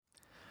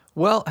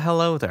Well,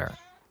 hello there,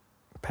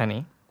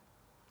 Penny.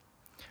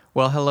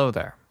 Well, hello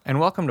there, and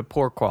welcome to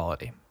Poor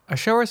Quality, a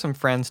show where some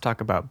friends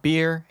talk about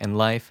beer and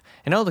life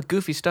and all the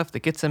goofy stuff that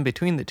gets in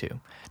between the two.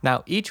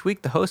 Now, each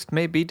week the host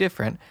may be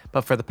different,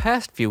 but for the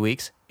past few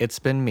weeks, it's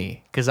been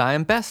me, because I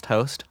am best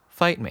host,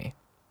 fight me.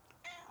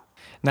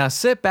 Now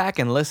sit back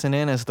and listen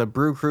in as the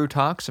brew crew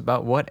talks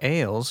about what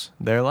ails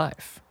their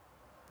life.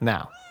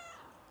 Now,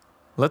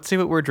 let's see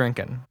what we're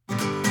drinking.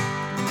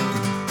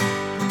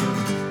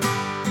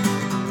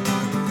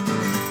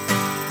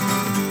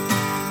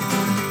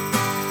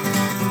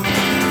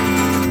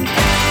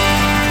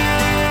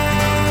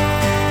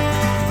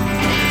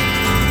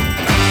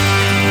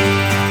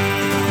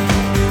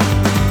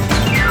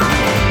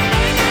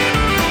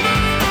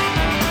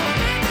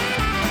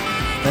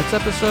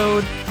 That's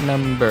episode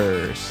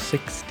number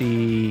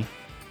 60...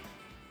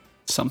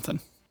 something.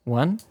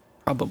 One?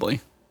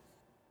 Probably.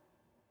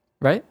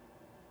 Right?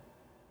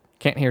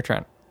 Can't hear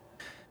Trent.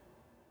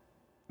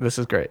 This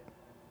is great.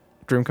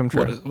 Dream come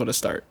true. What a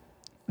start.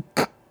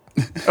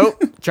 Oh,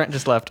 Trent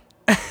just left.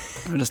 I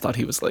just thought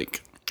he was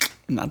like,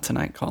 not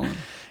tonight, Colin.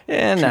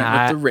 And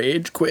Let the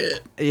rage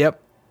quit.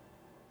 Yep.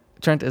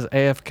 Trent is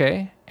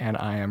AFK, and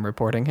I am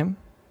reporting him.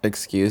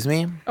 Excuse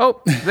me?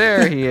 Oh,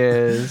 there he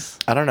is.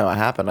 I don't know what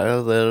happened. I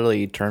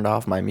literally turned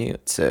off my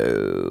mute,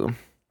 so...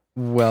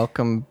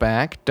 Welcome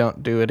back.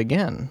 Don't do it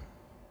again.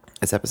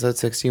 It's episode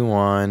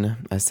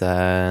 61. I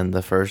said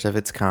the first of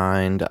its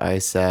kind. I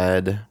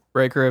said...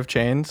 Breaker of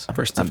Chains.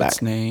 First I'm of back.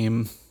 its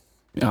name.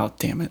 Oh,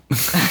 damn it.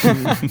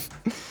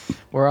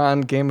 We're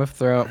on Game of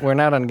Thrones. We're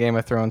not on Game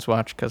of Thrones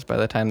watch, because by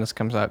the time this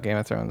comes out, Game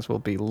of Thrones will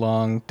be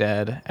long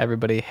dead.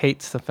 Everybody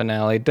hates the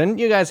finale. Didn't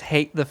you guys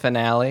hate the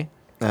finale?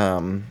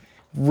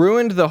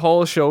 Ruined the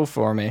whole show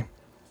for me.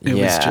 It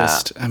Yeah. was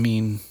just, I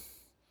mean,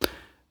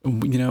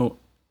 you know,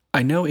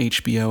 I know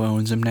HBO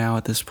owns him now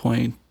at this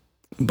point,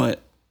 but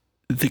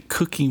the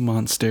Cookie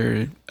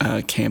Monster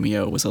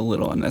cameo was a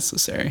little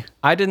unnecessary.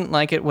 I didn't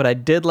like it. What I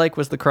did like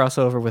was the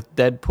crossover with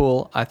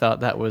Deadpool. I thought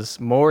that was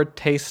more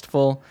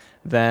tasteful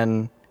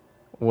than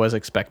was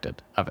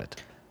expected of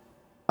it.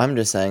 I'm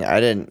just saying, I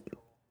didn't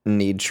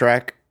need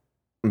Shrek,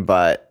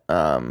 but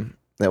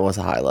it was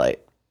a highlight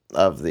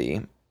of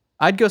the...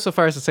 I'd go so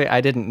far as to say I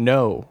didn't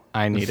know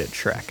I needed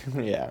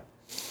Shrek. Yeah.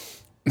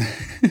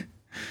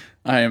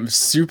 I am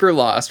super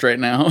lost right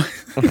now.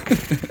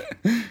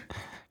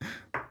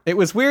 It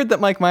was weird that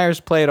Mike Myers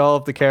played all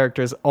of the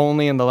characters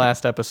only in the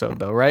last episode,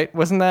 though, right?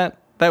 Wasn't that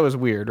was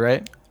weird,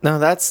 right? No,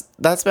 that's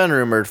been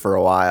rumored for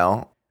a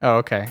while, Oh,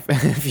 okay.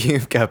 if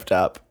you've kept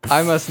up.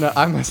 I must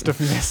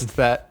have missed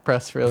that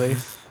press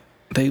release.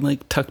 They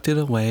like tucked it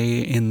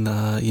away in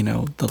the, you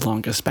know, the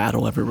longest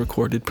battle ever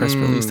recorded press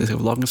release. They said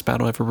longest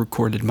battle ever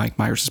recorded. Mike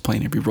Myers is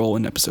playing every role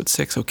in episode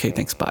 6. Okay,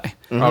 thanks, bye.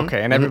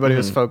 Okay, and everybody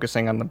was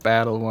focusing on the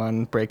battle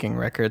one, breaking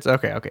records.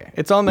 Okay.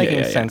 It's all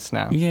making sense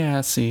now.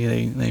 Yeah,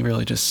 see, they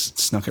really just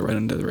snuck it right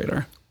under the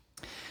radar.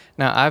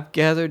 Now, I've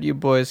gathered you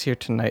boys here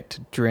tonight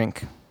to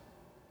drink,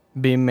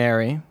 be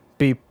merry,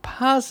 be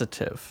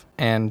positive,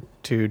 and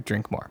to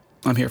drink more.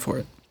 I'm here for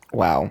it.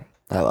 Wow.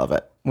 I love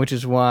it. Which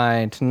is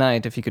why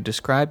tonight, if you could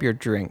describe your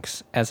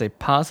drinks as a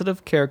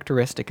positive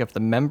characteristic of the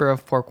member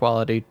of Poor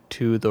Quality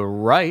to the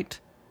right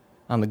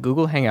on the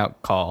Google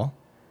Hangout call,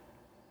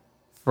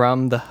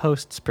 from the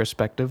host's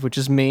perspective, which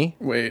is me.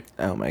 Wait.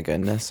 Oh my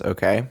goodness.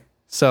 Okay.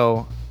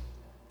 So,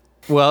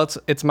 well,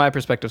 it's my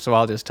perspective, so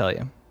I'll just tell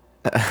you.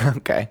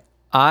 Okay.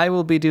 I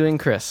will be doing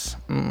Chris.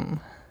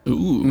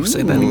 Ooh,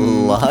 say that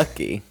again.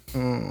 Lucky.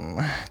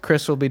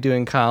 Chris will be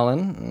doing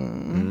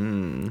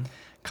Colin.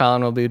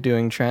 Colin will be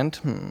doing Trent.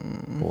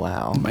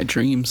 Wow. My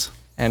dreams.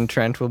 And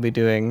Trent will be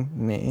doing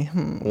me.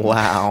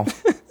 Wow.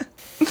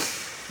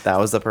 That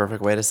was the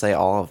perfect way to say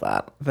all of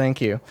that. Thank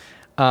you.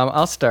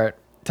 I'll start.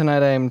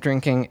 Tonight I am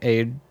drinking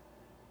a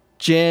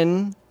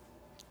ginger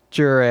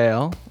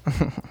ale.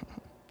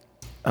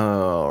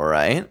 All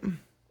right.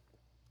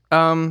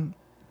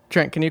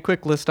 Trent, can you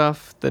quick list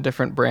off the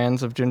different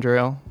brands of ginger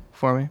ale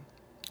for me?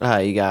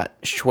 You got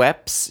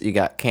Schweppes, you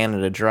got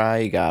Canada Dry,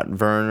 you got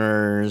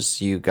Verner's,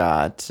 you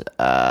got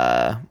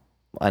a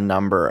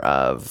number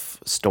of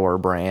store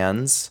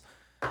brands.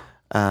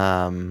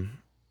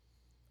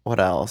 What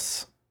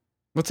else?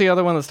 What's the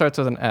other one that starts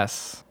with an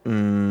S? I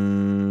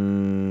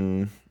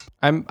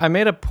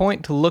made a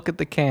point to look at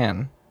the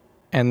can,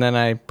 and then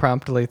I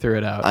promptly threw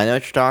it out. I know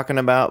what you're talking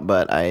about,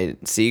 but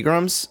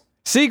Seagram's?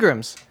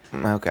 Seagram's.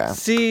 Okay.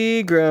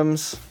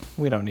 Seagram's.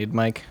 We don't need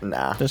Mike.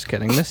 Nah. Just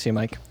kidding. Miss you,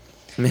 Mike.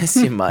 Miss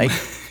you, Mike.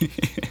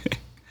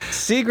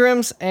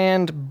 Seagram's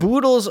and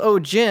Boodles O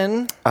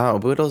Gin. Oh,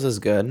 Boodles is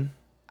good.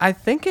 I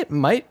think it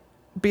might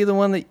be the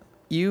one that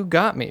you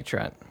got me,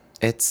 Trent.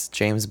 It's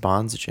James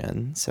Bond's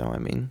gin, so I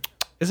mean...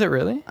 Is it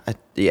really?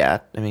 Yeah,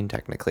 I mean,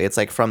 technically. It's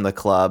like from the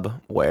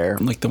club where...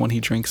 Like the one he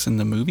drinks in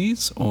the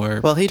movies? Or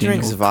Well, he Daniel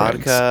drinks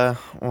Craig's? vodka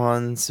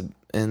ones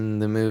in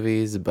the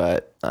movies,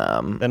 but...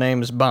 The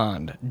name's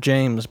Bond.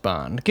 James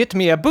Bond. Get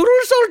me a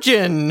Boodles O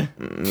Gin.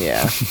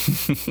 Yeah.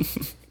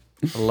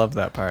 I love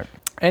that part.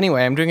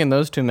 Anyway, I'm drinking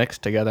those two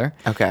mixed together.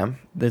 Okay.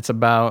 It's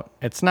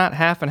not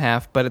half and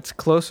half, but it's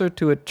closer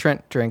to a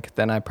Trent drink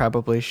than I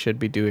probably should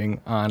be doing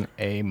on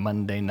a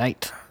Monday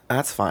night.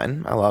 That's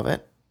fine. I love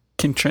it.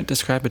 Can Trent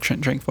describe a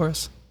Trent drink for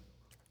us?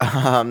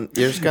 You're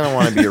just going to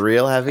want to be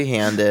real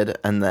heavy-handed,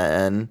 and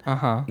then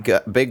you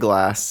got big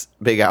glass,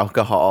 big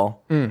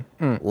alcohol,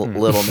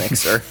 little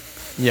mixer.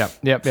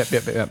 Yep.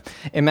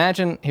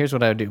 Imagine, here's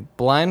what I would do.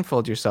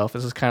 Blindfold yourself.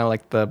 This is kind of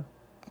like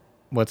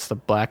what's the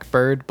black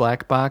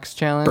box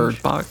challenge?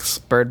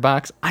 Bird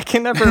box. I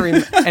can never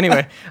remember.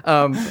 Anyway.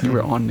 You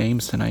were on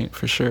names tonight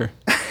for sure.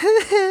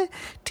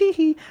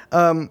 Tee-hee.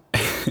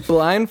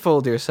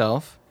 Blindfold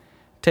yourself.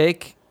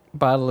 Take a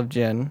bottle of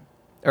gin,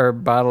 or a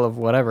bottle of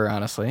whatever,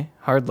 honestly,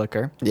 hard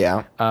liquor.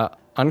 Yeah.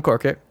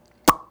 Uncork it,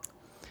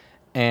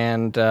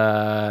 and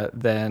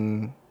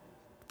then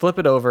flip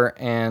it over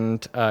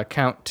and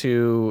count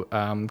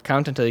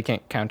until you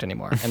can't count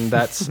anymore. And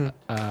that's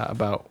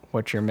about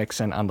what you're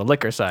mixing on the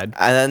liquor side.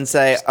 And then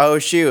say, oh,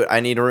 shoot,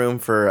 I need room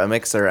for a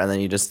mixer. And then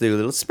you just do a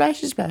little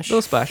splash.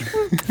 Little splash.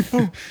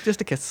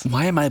 Just a kiss.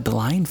 Why am I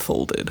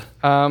blindfolded?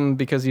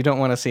 Because you don't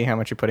want to see how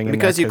much you're putting in there.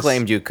 Because you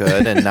claimed you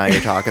could, and now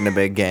you're talking a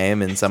big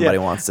game, and somebody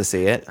wants to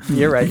see it.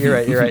 You're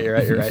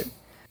right.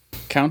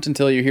 Count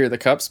until you hear the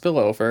cup spill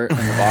over and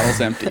the bottle's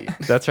empty.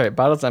 That's right.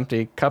 Bottle's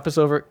empty. Cup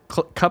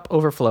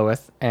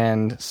overfloweth,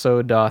 and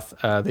so doth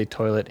the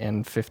toilet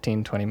in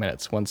 15, 20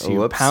 minutes. Once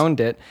you pound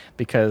it,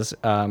 because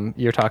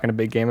you're talking a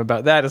big game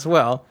about that as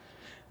well.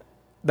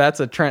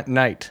 That's a Trent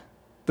night.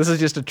 This is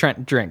just a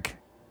Trent drink.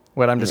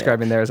 What I'm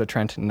describing there is a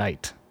Trent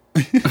night.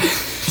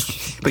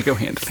 They go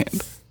hand in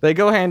hand. They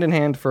go hand in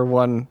hand for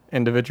one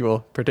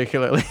individual,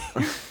 particularly.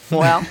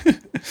 Well,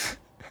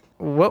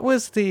 what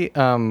was the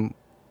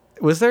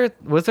was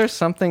there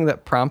something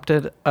that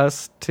prompted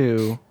us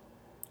to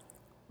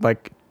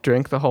like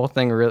drink the whole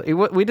thing? Really,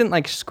 we didn't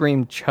like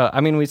scream chug.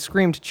 I mean, we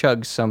screamed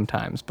chug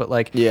sometimes, but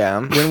like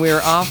when we were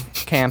off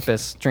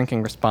campus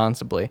drinking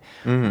responsibly.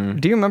 Mm-hmm.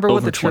 Do you remember Over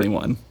what the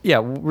 21?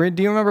 Yeah.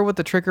 Do you remember what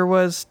the trigger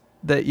was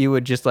that you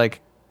would just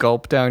like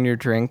gulp down your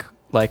drink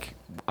like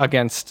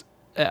against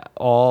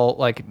all,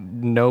 like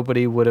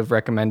nobody would have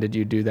recommended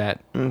you do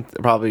that?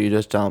 Probably you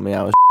just telling me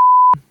I was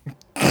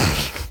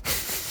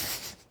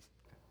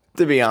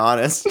to be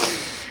honest.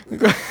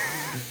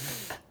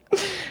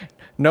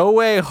 No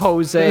way,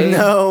 Jose.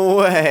 No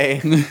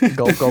way.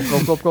 Gulp, gulp,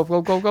 gulp, gulp, gulp,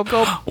 gulp, gulp, gulp,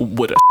 gulp.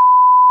 Would a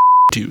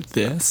do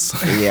this?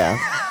 Yeah.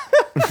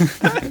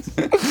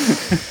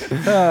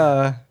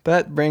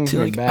 That brings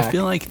me back. I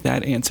feel like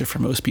that answer for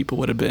most people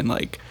would have been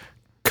like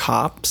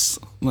cops.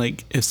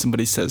 Like if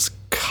somebody says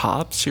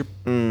cops, you're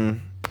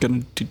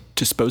gonna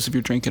dispose of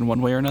your drink in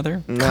one way or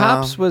another. No.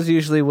 Cops was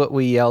usually what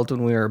we yelled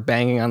when we were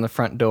banging on the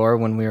front door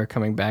when we were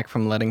coming back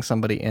from letting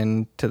somebody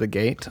in to the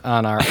gate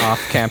on our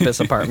off-campus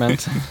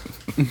apartment.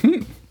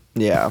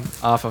 Yeah.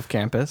 Off of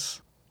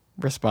campus,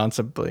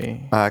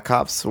 responsibly.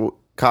 Cops.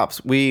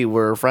 We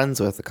were friends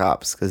with the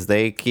cops because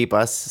they keep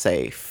us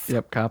safe.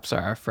 Yep, cops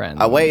are our friends.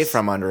 Away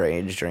from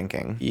underage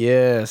drinking.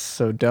 Yes,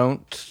 so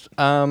don't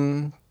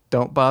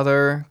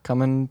bother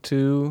coming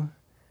to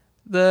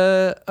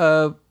the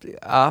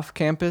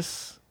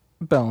off-campus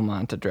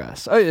Belmont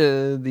address.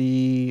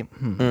 Anyway,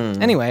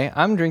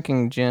 I'm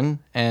drinking gin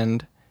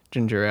and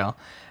ginger ale,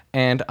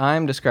 and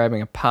I'm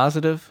describing a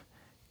positive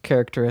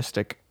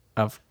characteristic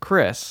of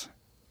Chris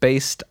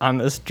based on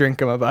this drink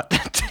I'm about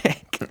to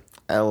take.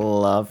 I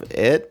love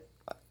it.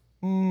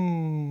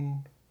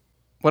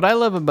 What I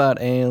love about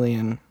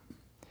Alien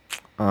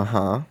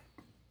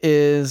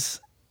is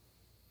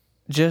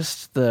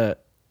just the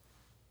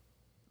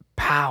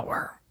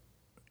power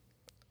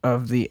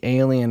of the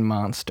alien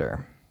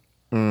monster.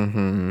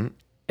 Mm-hmm.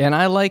 And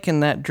I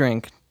liken that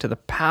drink to the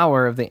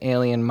power of the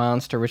alien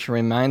monster, which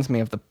reminds me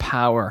of the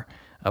power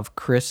of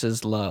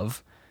Chris's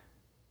love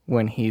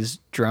when he's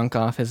drunk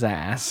off his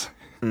ass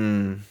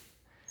and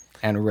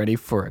ready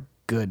for a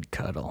good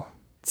cuddle.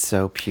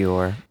 So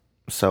pure.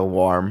 So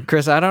warm.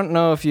 Chris, I don't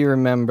know if you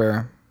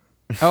remember.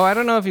 I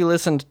don't know if you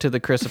listened to the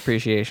Chris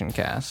Appreciation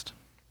Cast.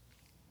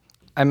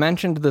 I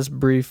mentioned this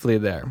briefly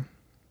there.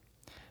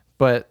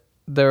 But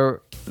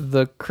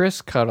the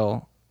Chris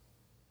cuddle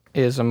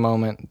is a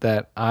moment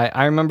that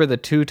I remember the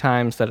 2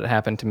 times that it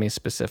happened to me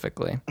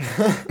specifically.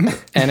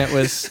 And it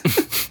was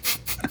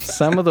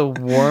some of the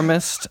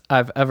warmest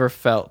I've ever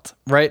felt.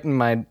 Right in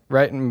my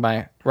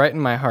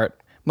heart.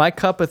 My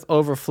cuppeth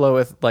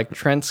overfloweth like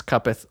Trent's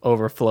cuppeth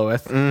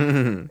overfloweth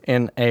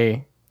in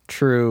a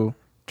true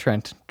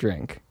Trent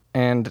drink.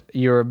 And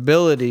your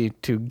ability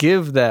to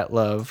give that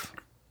love,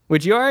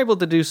 which you are able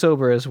to do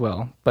sober as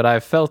well, but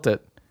I've felt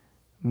it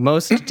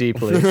most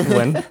deeply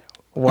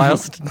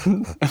whilst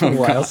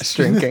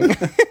drinking.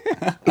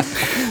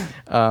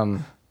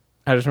 I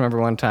just remember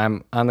one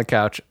time on the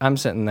couch, I'm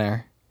sitting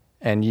there,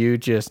 and you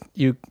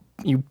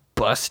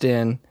bust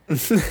in.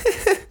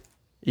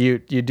 You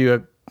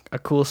do a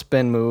cool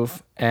spin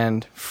move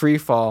and free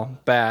fall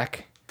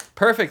back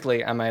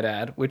perfectly, I might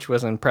add, which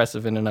was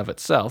impressive in and of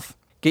itself.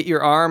 Get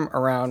your arm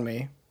around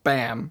me,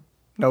 bam,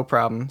 no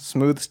problem,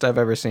 smoothest I've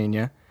ever seen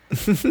you.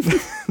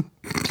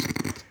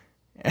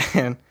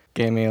 and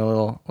gave me a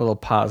little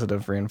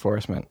positive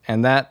reinforcement.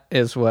 And that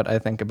is what I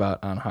think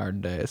about on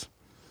hard days.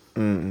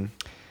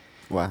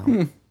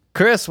 Wow.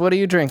 Chris, what are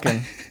you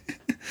drinking?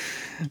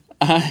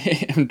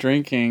 I am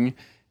drinking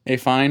a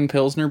fine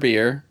Pilsner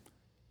beer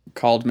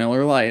called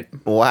Miller Lite.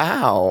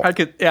 Wow. I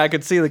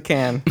could see the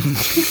can.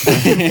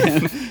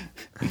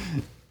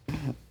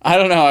 I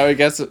don't know. I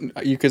guess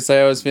you could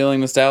say I was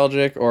feeling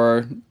nostalgic,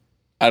 or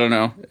I don't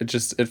know.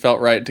 It felt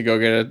right to go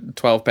get a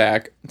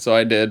 12-pack, so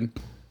I did.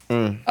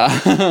 And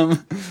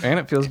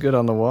it feels good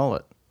on the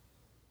wallet.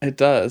 It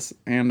does.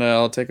 And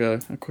I'll take a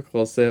quick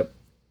little sip.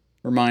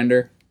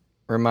 Reminder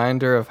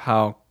Reminder of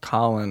how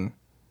Colin,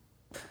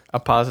 a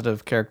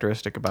positive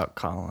characteristic about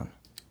Colin.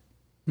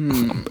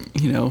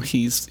 You know,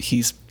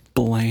 he's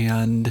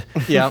bland,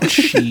 Yeah.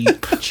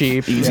 cheap,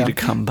 Cheap. easy yeah. to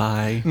come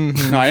by.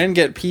 No, I didn't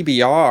get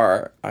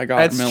PBR. I got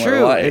That's Miller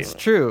true. Lite. It's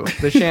true.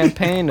 The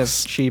champagne of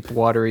cheap,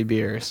 watery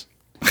beers.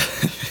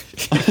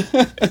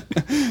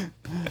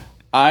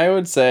 I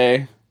would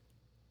say,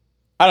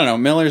 I don't know.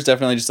 Miller's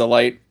definitely just a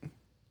light,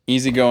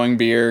 easygoing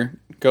beer.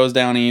 Goes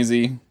down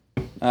easy.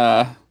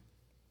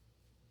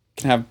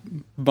 Can have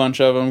a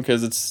bunch of them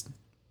because it's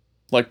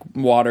like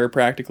water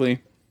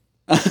practically.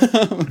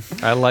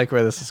 I like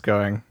where this is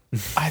going.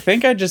 I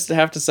think I just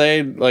have to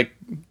say, like,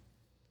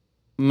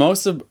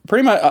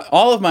 pretty much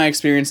all of my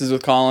experiences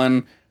with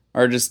Colin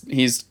are just,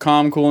 he's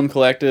calm, cool, and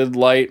collected,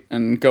 light,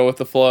 and go with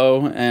the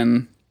flow,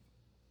 and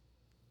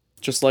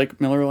just like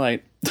Miller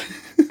Lite.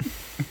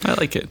 I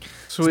like it.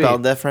 Sweet.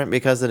 Spelled different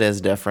because it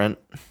is different.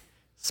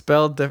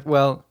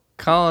 Well,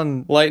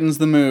 Colin, Lightens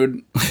the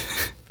mood.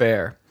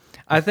 fair.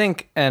 I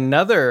think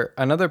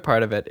another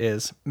part of it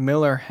is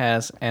Miller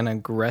has an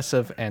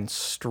aggressive and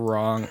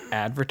strong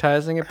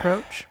advertising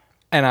approach,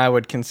 and I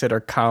would consider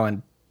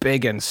Colin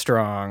big and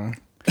strong.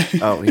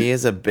 Oh, he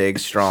is a big,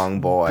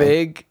 strong boy.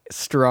 Big,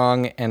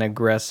 strong, and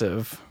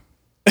aggressive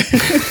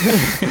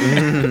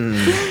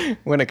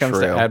when it comes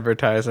to True.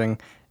 advertising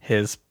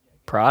his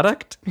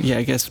product. Yeah,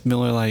 I guess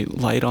Miller Lite,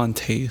 light on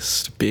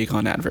taste, big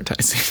on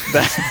advertising.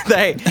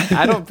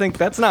 I don't think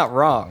that's not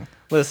wrong.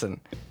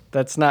 Listen,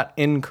 that's not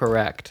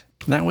incorrect.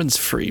 That one's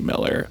free,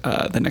 Miller.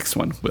 The next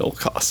one will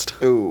cost.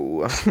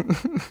 Ooh.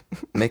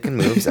 Making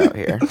moves out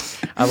here.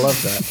 I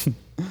love that.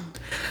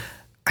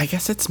 I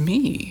guess it's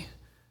me.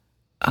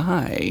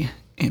 I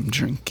am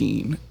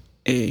drinking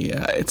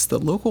it's the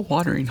local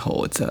watering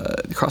hole. It's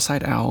a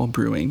Cross-Eyed Owl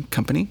Brewing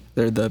Company.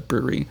 They're the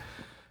brewery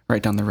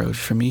right down the road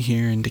from me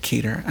here in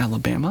Decatur,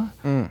 Alabama.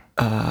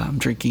 I'm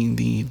drinking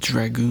the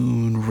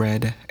Dragoon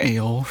Red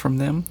Ale from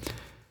them.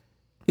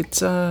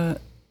 It's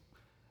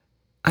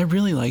I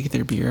really like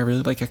their beer. I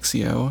really like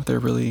XCO. They're a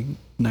really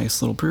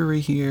nice little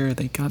brewery here.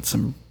 They got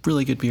some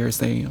really good beers.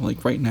 They,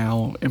 like, right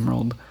now,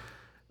 Emerald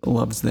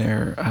loves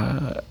their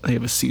they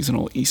have a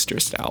seasonal Easter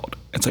stout.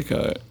 It's like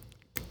a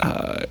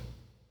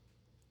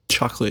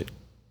chocolate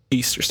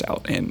Easter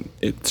stout, and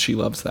she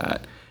loves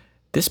that.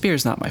 This beer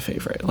is not my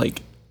favorite.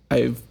 Like,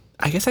 I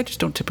guess I just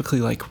don't typically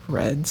like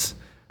reds,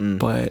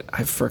 but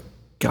I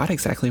forgot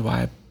exactly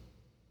why I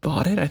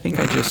bought it. I think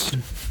I just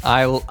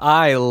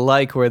I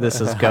like where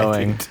this is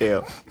going. I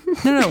do too.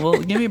 no.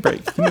 Well, give me a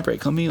break.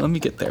 Let me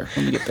get there.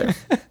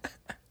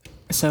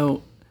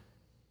 So,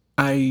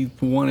 I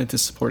wanted to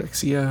support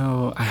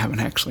XCO. I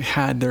haven't actually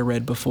had their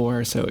red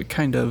before, so it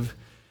kind of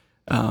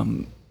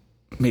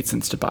made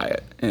sense to buy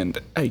it. And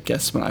I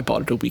guess when I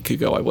bought it a week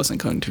ago, I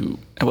wasn't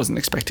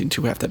expecting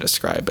to have to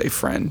describe a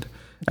friend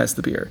as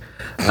the beer.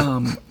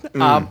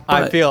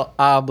 I feel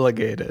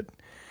obligated.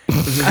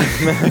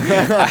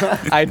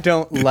 I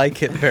don't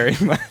like it very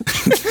much.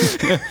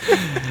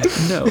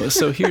 No,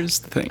 so here's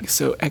the thing.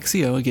 So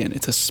XCO, again,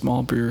 it's a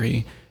small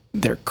brewery.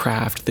 They're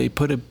craft. They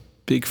put a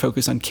big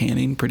focus on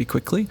canning pretty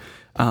quickly,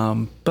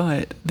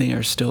 but they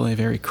are still a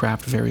very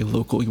craft, very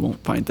local. You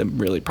won't find them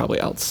really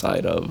probably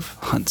outside of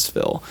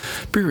Huntsville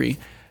brewery.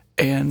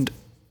 And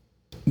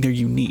they're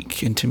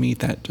unique. And to me,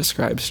 that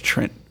describes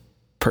Trent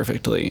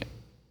perfectly.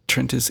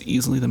 Trent is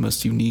easily the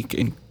most unique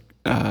in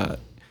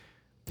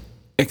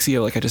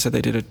XCO. Like I just said,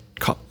 they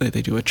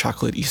do a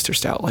chocolate Easter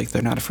stout. Like,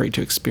 they're not afraid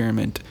to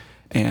experiment,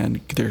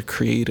 and they're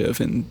creative.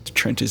 And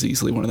Trent is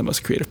easily one of the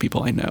most creative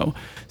people I know.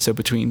 So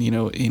between,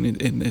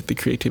 in the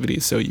creativity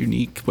is so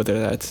unique, whether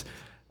that's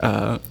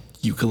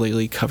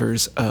ukulele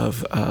covers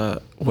of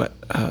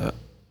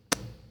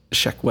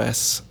Sheck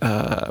Wes,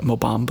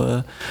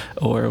 Mobamba,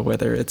 or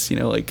whether it's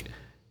like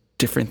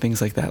different things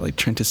like that. Like,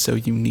 Trent is so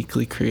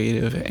uniquely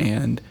creative,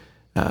 and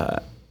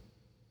I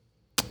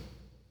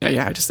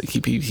just think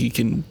he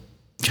can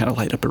kind of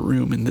light up a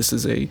room, and this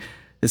is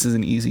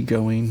an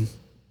easygoing,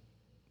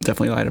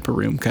 definitely light up a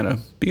room kind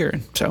of beer.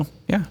 And so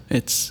yeah,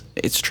 it's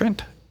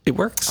Trent. It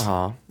works.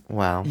 Oh,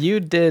 wow. You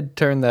did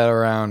turn that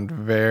around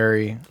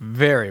very,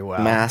 very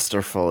well.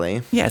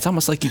 Masterfully. Yeah, it's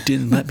almost like you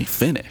didn't let me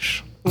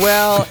finish.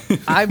 Well,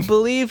 I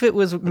believe it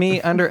was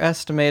me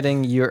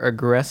underestimating your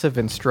aggressive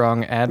and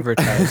strong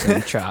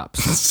advertising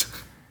chops.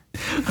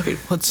 Okay,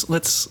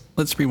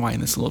 let's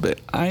rewind this a little bit.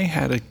 I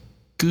had a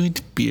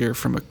good beer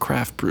from a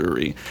craft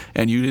brewery,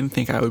 and you didn't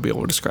think I would be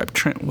able to describe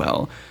Trent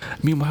well.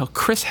 Meanwhile,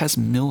 Chris has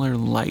Miller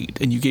Lite,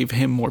 and you gave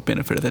him more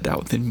benefit of the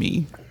doubt than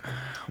me.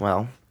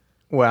 Well,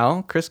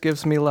 Chris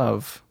gives me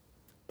love.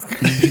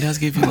 He does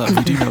give you love.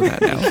 You do know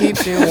that now.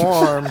 keeps you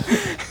warm.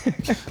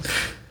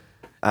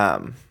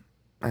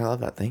 I love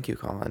that. Thank you,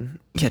 Colin.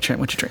 Yeah, Trent,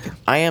 what you drinking?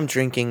 I am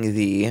drinking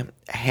the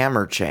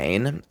Hammer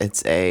Chain.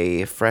 It's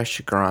a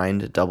fresh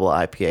grind double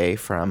IPA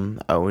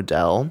from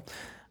Odell.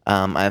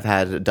 I've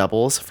had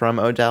doubles from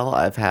Odell.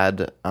 I've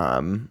had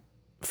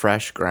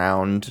fresh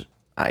ground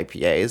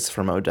IPAs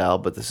from Odell,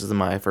 but this is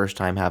my first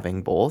time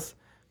having both.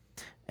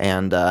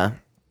 And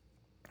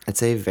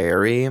it's a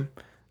very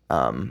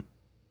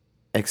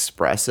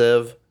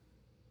expressive,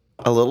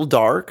 a little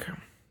dark,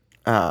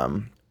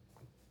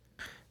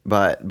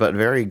 but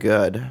very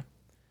good.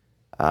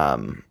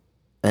 And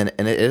it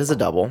is a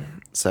double,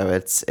 so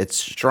it's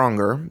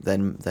stronger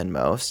than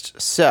most.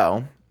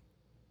 So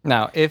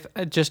Now, if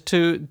just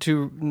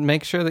to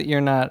make sure that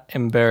you're not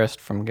embarrassed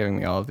from giving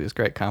me all of these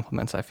great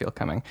compliments I feel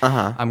coming,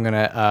 I'm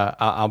gonna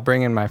I'll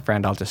bring in my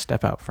friend. I'll just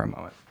step out for a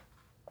moment.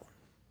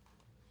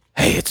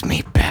 Hey, it's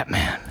me,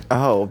 Batman.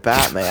 oh,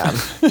 Batman.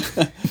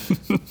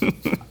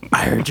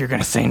 I heard you're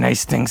gonna say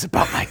nice things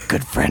about my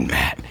good friend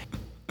Matt.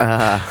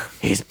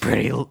 He's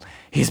pretty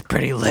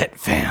lit,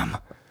 fam.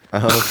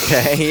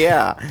 Okay,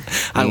 yeah.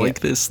 I like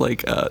this,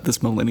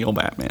 this millennial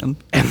Batman.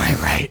 Am I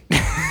right?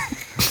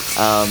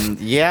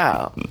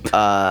 Yeah.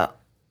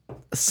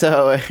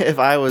 So if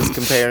I was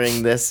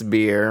comparing this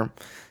beer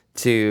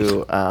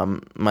to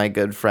my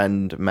good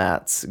friend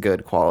Matt's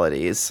good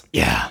qualities,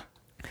 Yeah.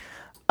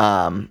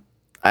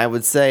 I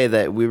would say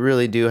that we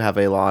really do have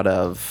a lot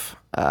of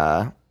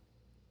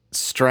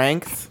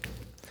strength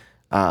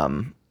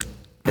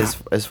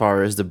as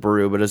far as the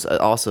brew, but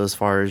also as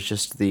far as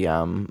just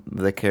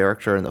the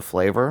character and the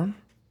flavor.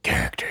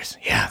 Characters.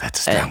 Yeah,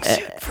 that's a strong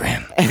suit for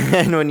him.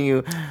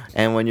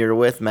 And when you're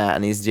with Matt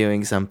and he's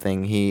doing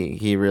something,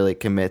 he really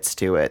commits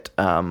to it.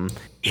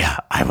 Yeah,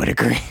 I would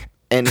agree.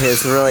 In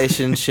his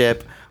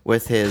relationship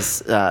with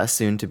his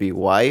soon-to-be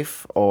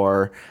wife,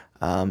 or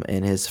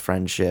in his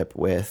friendship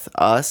with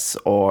us,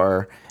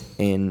 or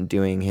in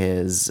doing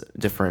his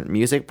different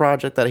music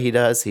project that he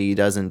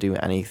doesn't do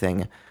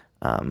anything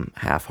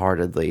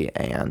half-heartedly.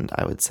 And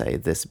I would say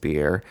this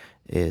beer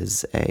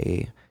is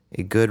a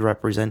good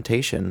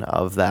representation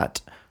of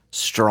that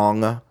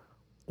strong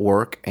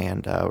work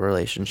and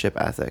relationship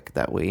ethic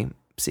that we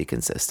see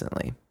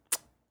consistently.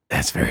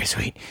 That's very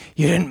sweet.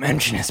 You didn't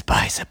mention his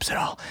biceps at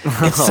all.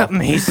 It's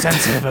something he's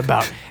sensitive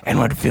about and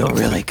would feel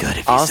really good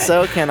if you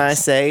Also, can I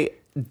say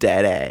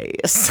dead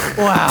A's? said,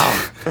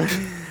 wow.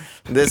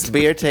 This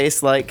beer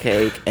tastes like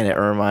cake, and it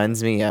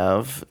reminds me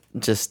of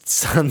just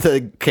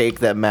the cake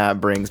that Matt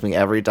brings me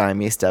every time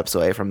he steps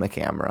away from the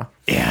camera.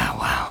 Yeah,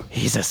 wow.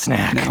 He's a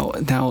snack.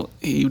 Now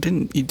you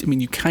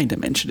kind of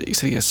mentioned it. You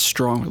said he has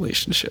strong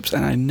relationships,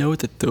 and I know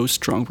that those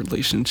strong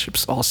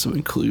relationships also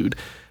include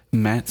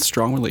Matt's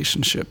strong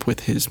relationship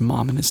with his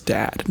mom and his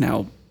dad.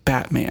 Now,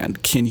 Batman,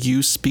 can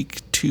you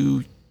speak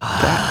to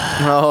that?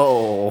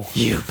 Oh,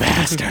 You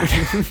bastard.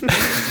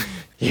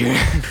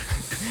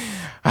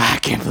 I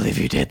can't believe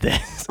you did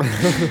this.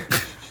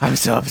 I'm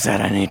so upset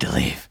I need to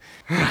leave.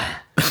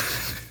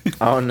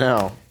 oh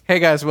no. Hey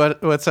guys,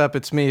 what's up?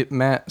 It's me,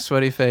 Matt,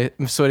 sweaty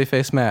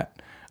face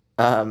Matt.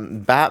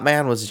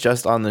 Batman was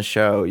just on the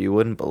show. You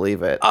wouldn't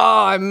believe it.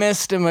 Oh, I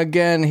missed him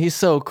again. He's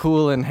so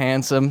cool and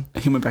handsome.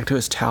 He went back to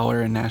his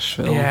tower in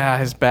Nashville. Yeah,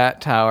 his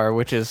bat tower,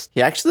 which is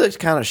He actually looked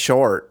kind of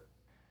short.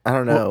 I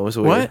don't know. It was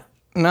weird. what?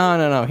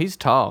 No. He's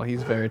tall.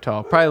 He's very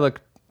tall. Probably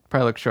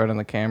look short on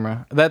the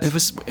camera.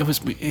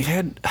 He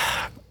had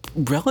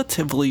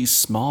relatively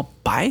small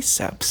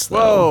biceps,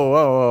 though.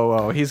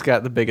 Whoa. He's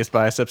got the biggest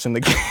biceps in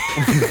the game.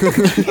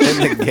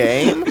 In the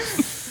game?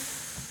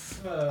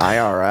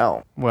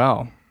 IRL.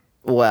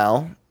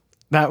 Well,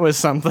 That was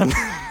something.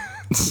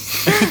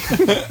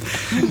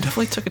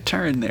 Definitely took a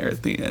turn there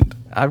at the end.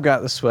 I've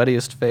got the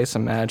sweatiest face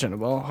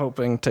imaginable,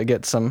 hoping to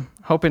get some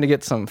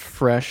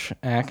fresh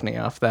acne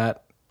off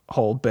that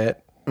whole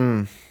bit.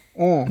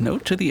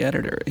 Note to the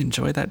editor: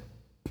 enjoy that.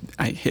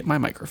 I hit my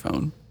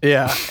microphone.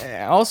 Yeah.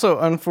 Also,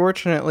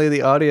 unfortunately,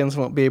 the audience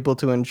won't be able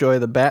to enjoy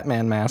the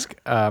Batman mask.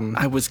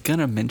 I was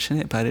gonna mention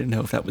it, but I didn't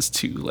know if that was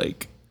too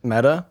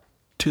Meta.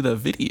 to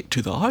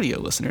the audio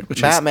listener.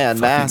 Which Batman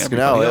is mask. No,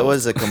 everybody it else.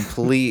 was a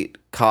complete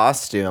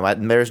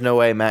costume. There's no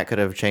way Matt could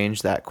have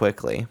changed that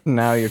quickly.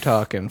 Now you're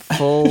talking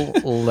full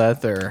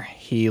leather.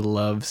 He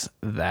loves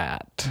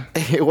that.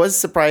 It was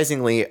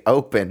surprisingly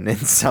open in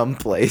some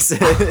places.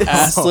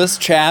 Assless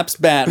chaps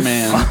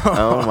Batman.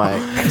 Oh my,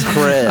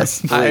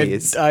 Chris,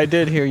 please. I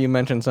did hear you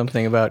mention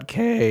something about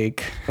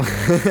cake.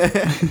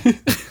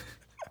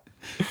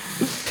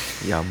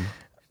 Yum.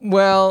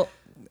 Well,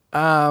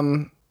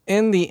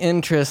 in the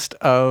interest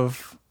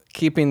of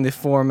keeping the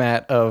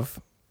format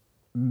of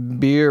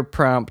beer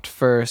prompt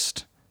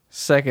first,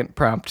 second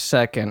prompt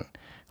second,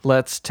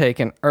 let's take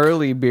an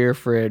early beer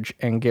fridge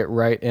and get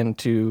right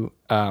into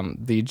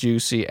the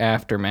juicy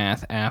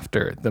aftermath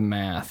after the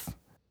math.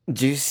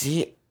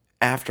 Juicy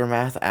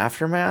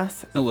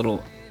Aftermath. A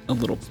little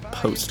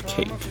post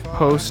cake.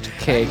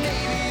 Post-cake,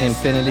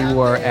 Infinity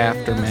War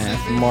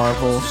Aftermath,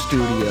 Marvel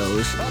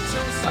Studios,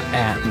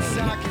 at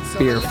me,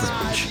 beer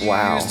fridge.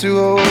 Wow.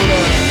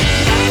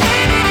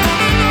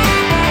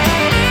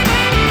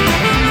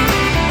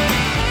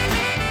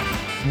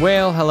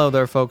 Well, hello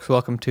there, folks.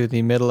 Welcome to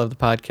the middle of the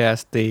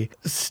podcast, the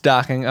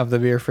stocking of the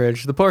beer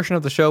fridge, the portion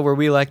of the show where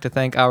we like to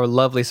thank our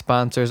lovely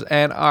sponsors.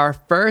 And our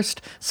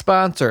first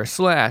sponsor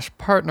 /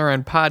 partner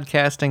in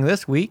podcasting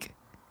this week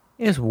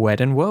is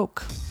Wed and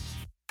Woke.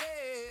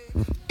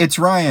 It's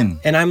Ryan.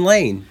 And I'm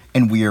Lane.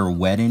 And we are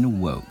Wed and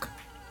Woke.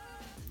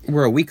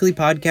 We're a weekly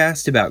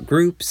podcast about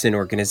groups and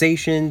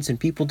organizations and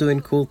people doing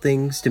cool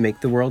things to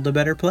make the world a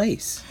better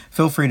place.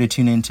 Feel free to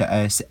tune in to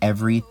us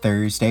every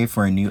Thursday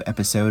for a new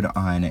episode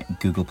on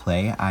Google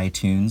Play,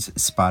 iTunes,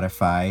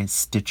 Spotify,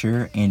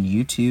 Stitcher, and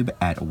YouTube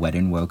at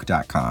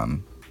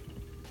wedandwoke.com.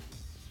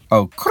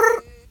 Oh,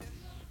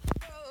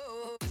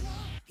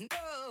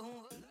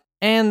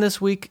 And this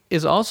week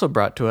is also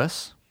brought to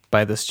us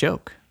by this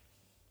joke.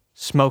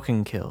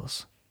 Smoking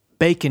kills,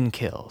 bacon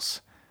kills,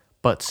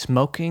 but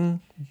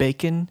smoking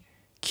bacon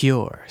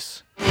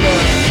cures.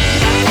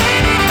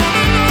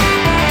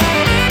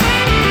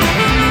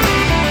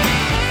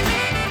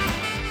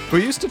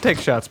 We used to take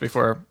shots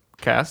before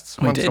casts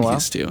We once did in a while.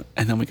 used to,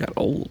 and then we got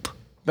old.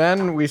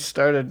 Then we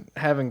started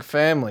having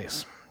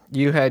families.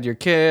 You had your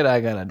kid, I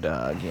got a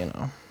dog, you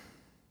know.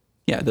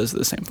 Yeah, those are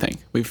the same thing.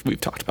 We've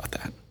talked about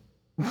that.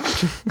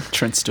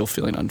 Trent's still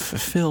feeling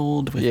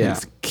unfulfilled with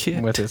his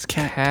kid. With his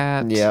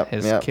cat. Yep,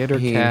 His yep. kid or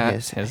He cat.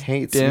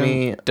 hates his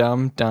me.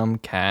 dumb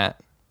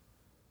cat.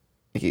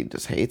 He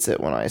just hates it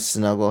when I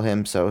snuggle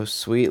him so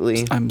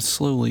sweetly. I'm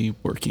slowly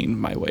working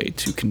my way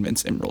to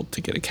convince Emerald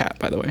to get a cat,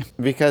 by the way.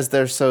 Because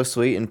they're so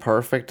sweet and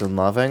perfect and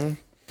loving.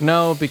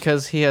 No,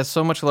 because he has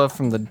so much love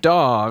from the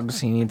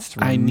dogs, he needs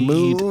to I need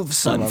remove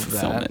some of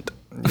fulfillment.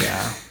 that.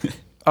 Yeah.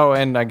 Oh,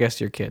 and I guess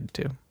your kid,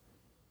 too.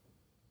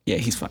 Yeah,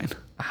 he's fine.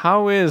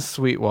 How is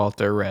Sweet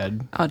Walter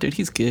Red? Oh, dude,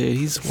 he's good.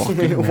 He's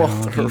walking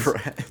around. He's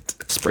Red.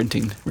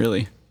 sprinting,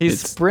 really. He's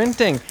It's-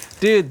 sprinting.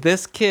 Dude,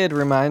 this kid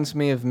reminds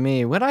me of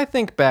me. When I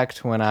think back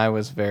to when I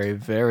was very,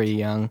 very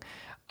young,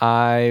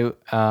 I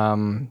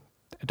don't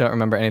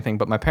remember anything,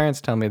 but my parents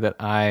tell me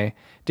that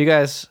you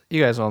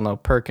guys all know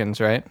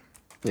Perkins, right?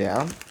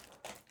 Yeah.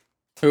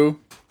 Who?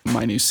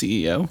 my new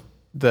CEO.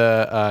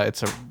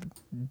 It's a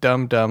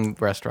dumb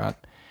restaurant.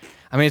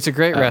 I mean, it's a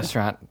great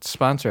restaurant.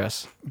 Sponsor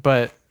us,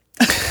 but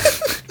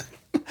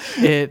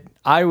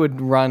I would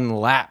run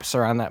laps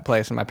around that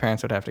place, and my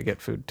parents would have to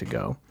get food to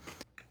go.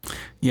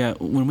 Yeah,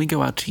 when we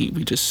go out to eat,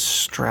 we just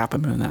strap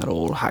him in that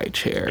old high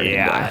chair.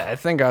 Yeah, I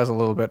think I was a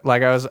little bit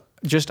like I was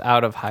just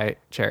out of high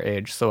chair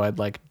age, so I'd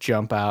like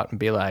jump out and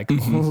be like,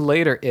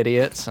 "Later,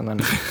 idiots," and then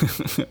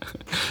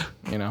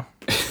you know.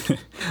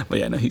 But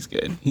yeah, no, he's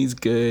good. He's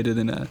good.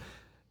 And then,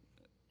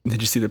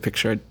 did you see the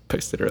picture I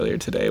posted earlier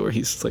today where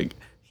he's like,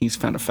 he's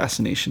found a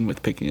fascination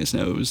with picking his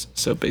nose.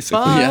 So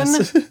basically, Fun.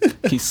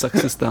 he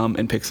sucks his thumb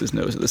and picks his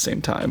nose at the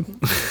same time.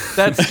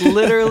 That's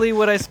literally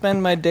what I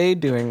spend my day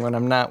doing when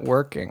I'm not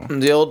working.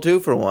 The old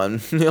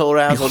 2-for-1. The old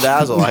razzle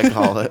dazzle, I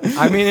call it.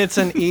 I mean, it's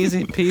an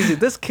easy peasy.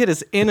 This kid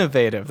is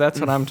innovative. That's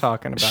what I'm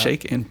talking about.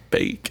 Shake and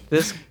bake.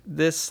 This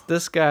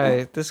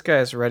guy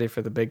is ready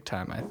for the big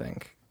time, I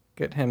think.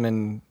 Get him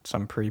in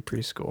some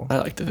preschool. I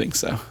like to think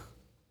so.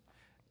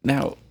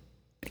 Now,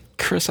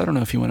 Chris, I don't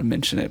know if you want to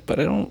mention it, but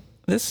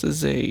this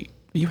is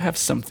you have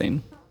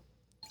something,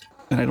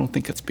 and I don't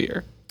think it's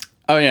beer.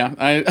 Oh yeah,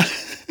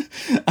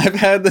 I've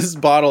had this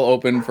bottle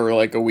open for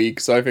like a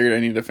week, so I figured I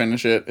need to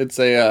finish it. It's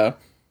a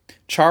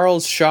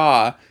Charles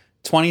Shaw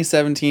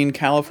 2017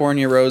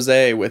 California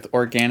Rosé with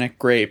organic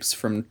grapes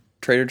from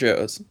Trader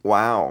Joe's.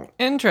 Wow.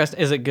 Interesting.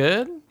 Is it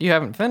good? You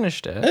haven't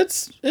finished it.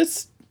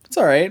 It's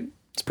all right.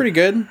 It's pretty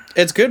good.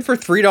 It's good for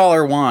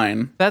 $3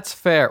 wine. That's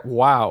fair.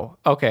 Wow.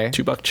 Okay.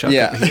 $2 chuck.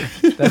 Yeah. Over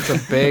here. That's a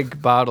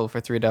big bottle for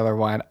 $3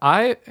 wine.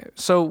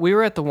 So we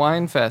were at the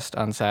Wine Fest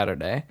on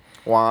Saturday,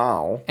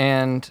 Wow.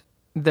 and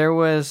there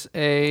was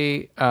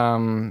a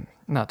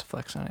not to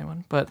flex on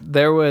anyone, but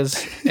there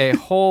was a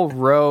whole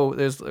row.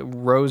 There's a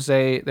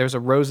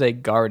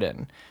rosé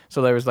garden.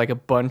 So there was like a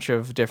bunch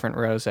of different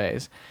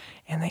rosés,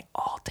 and they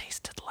all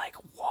tasted like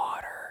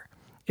water.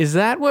 Is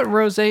that what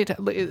rosé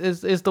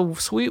is the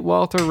Sweet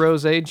Walter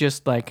rosé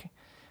just like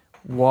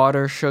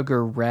water,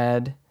 sugar,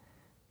 red,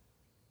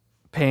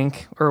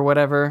 pink, or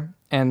whatever?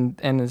 And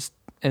is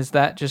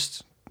that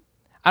just,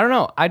 I don't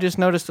know. I just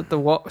noticed that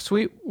the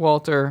Sweet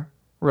Walter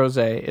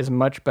rosé is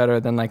much better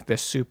than like the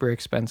super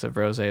expensive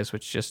rosés,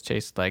 which just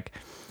taste like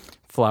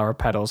flower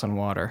petals and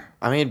water.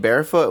 I mean,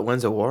 Barefoot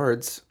wins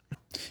awards.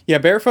 Yeah,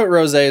 Barefoot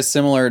Rosé is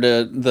similar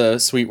to the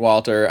Sweet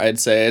Walter, I'd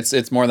say.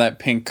 It's more that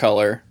pink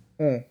color.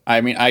 I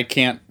mean, I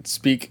can't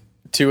speak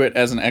to it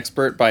as an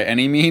expert by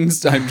any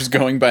means. I'm just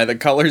going by the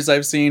colors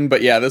I've seen.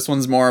 But yeah, this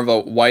one's more of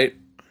a white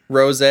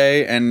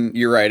rosé, and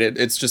you're right.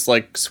 It's just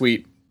like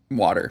sweet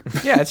water.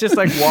 Yeah, it's just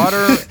like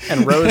water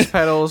and rose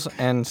petals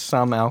and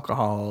some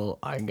alcohol,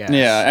 I guess.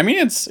 Yeah, I mean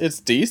it's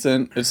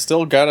decent. It's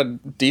still got a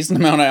decent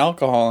amount of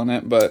alcohol in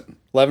it, but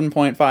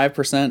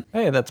 11.5%.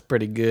 Hey, that's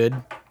pretty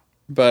good.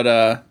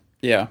 But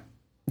yeah.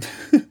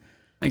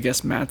 I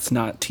guess Matt's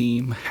not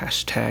team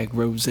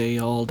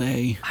 #rosé all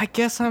day. I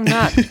guess I'm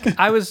not.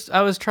 I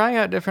was trying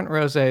out different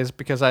rosés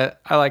because I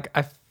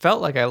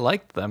felt like I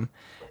liked them,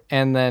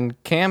 and then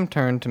Cam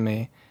turned to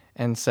me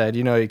and said,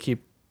 "You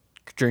keep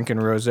drinking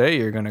rosé,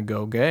 you're gonna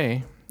go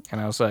gay." And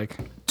I was like,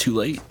 Too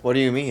late. What do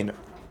you mean?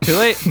 "Too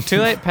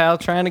late, pal.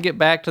 Trying to get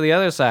back to the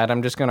other side.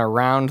 I'm just gonna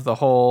round the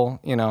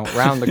whole,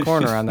 round the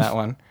corner on that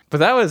one."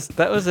 But that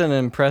was an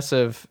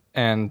impressive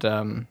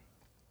and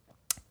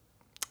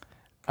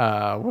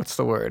what's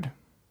the word?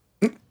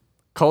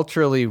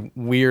 Culturally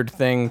weird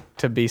thing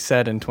to be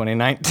said in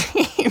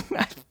 2019.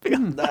 I feel.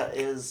 That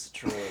is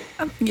true.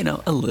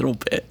 A little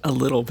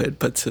bit,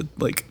 but to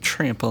like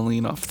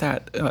trampoline off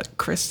that.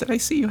 Chris, did I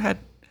see you had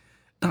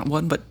not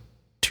one but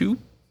 2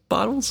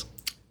 bottles?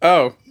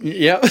 Oh,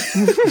 yep.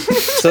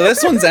 So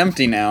this one's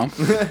empty now.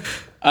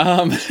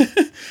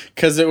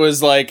 Cuz it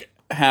was like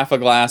half a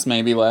glass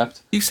maybe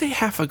left. You say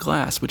half a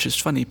glass, which is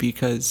funny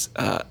because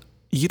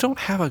you don't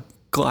have a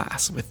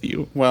glass with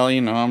you. Well,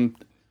 I'm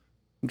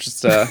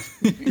just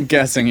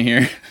guessing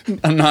here.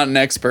 I'm not an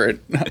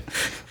expert. This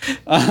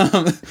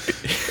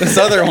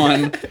other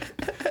one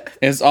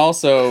is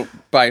also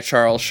by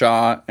Charles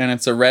Shaw, and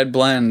it's a red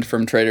blend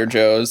from Trader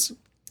Joe's,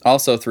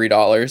 also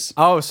 $3.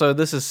 Oh, so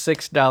this is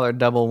 $6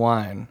 double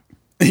wine.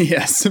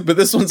 Yes, but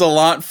this one's a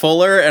lot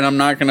fuller, and I'm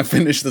not going to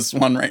finish this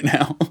one right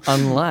now.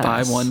 Unless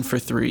Buy 1 for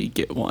 3,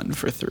 get 1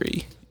 for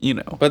 3.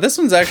 But this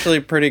one's actually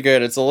pretty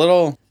good. It's a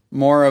little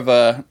more of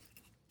a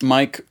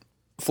Mike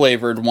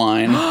flavored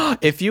wine.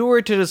 If you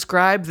were to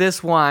describe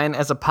this wine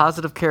as a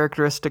positive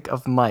characteristic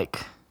of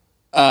Mike,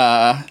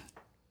 I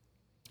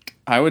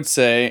would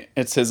say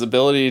it's his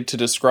ability to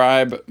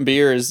describe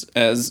beers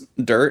as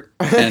dirt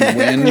and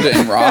wind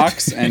and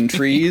rocks and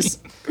trees.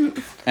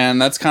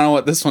 And that's kind of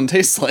what this one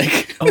tastes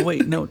like. Oh,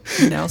 wait, no.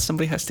 Now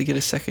somebody has to get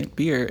a second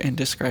beer and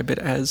describe it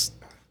as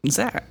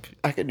Zach.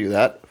 I could do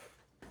that.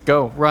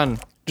 go, run.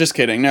 Just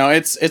kidding. No,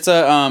 it's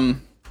a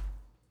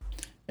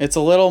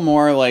little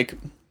more like,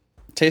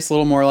 tastes a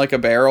little more like a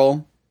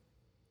barrel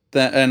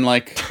and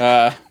like,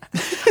 I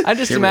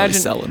just You're really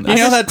imagine selling you this.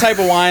 know, that type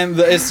of wine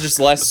that it's just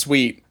less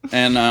sweet.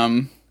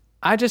 And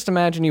I just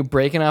imagine you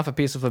breaking off a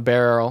piece of a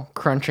barrel,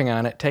 crunching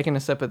on it, taking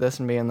a sip of this,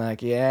 and being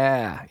like,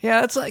 "Yeah,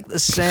 it's like the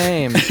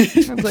same.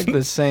 It's like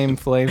the same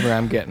flavor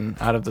I'm getting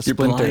out of the You're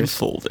splinters."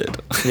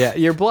 blindfolded. Yeah,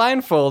 you're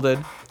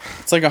blindfolded.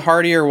 it's like a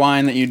heartier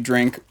wine that you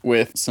drink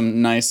with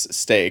some nice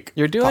steak.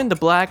 You're doing the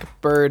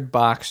Blackbird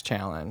Box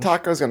Challenge.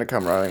 Taco's gonna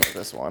come running with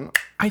this one.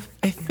 I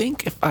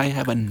think if I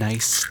have a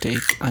nice steak,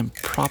 I'm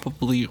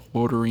probably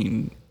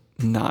ordering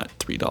not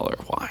 $3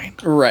 wine.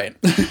 Right.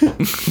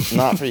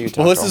 Not for you,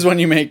 Taco. Well, this is when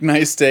you make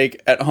nice steak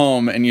at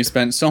home and you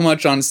spent so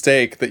much on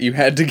steak that you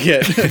had to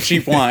get a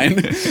cheap wine.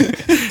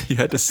 You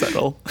had to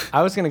settle.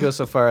 I was gonna go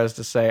so far as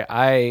to say,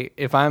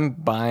 if I'm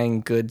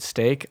buying good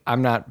steak,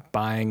 I'm not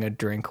buying a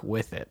drink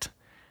with it.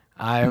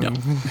 I'm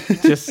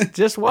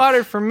just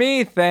water for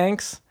me,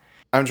 thanks.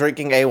 I'm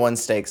drinking A1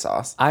 steak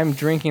sauce. I'm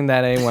drinking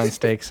that A1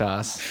 steak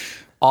sauce.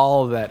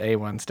 All of that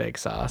A1 steak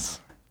sauce.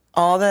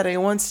 All that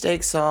A1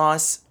 steak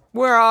sauce.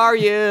 Where are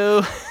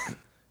you?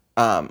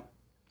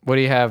 What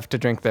do you have to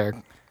drink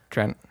there,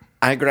 Trent?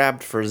 I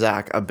grabbed for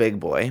Zach a big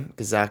boy,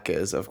 because Zach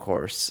is, of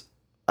course,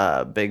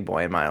 a big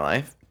boy in my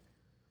life.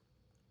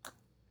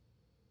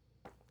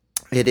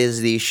 It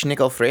is the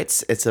Schnickel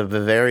Fritz. It's a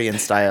Bavarian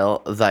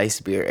style Weiss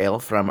beer ale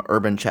from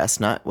Urban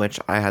Chestnut, which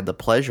I had the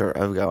pleasure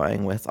of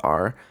going with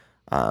our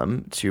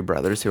 2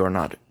 brothers who are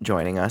not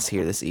joining us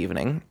here this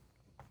evening.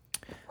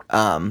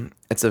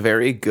 It's a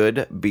very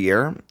good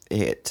beer.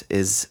 It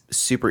is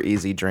super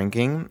easy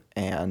drinking,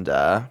 and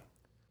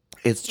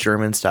it's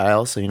German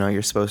style, so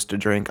you're supposed to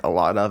drink a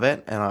lot of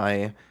it.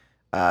 And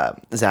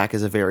Zach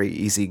is a very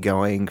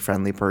easygoing,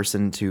 friendly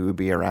person to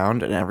be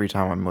around, and every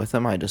time I'm with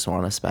him, I just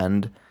want to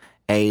spend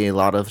a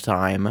lot of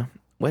time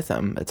with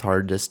him. It's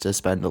hard just to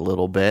spend a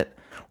little bit.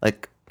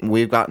 Like,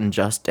 we've gotten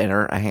just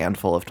dinner a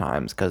handful of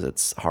times because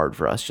it's hard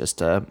for us just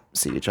to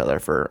see each other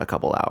for a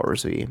couple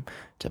hours. We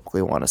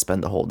typically want to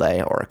spend the whole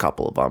day or a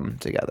couple of them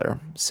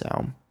together.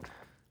 So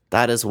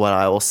that is what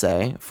I will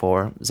say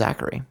for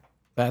Zachary.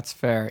 That's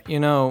fair.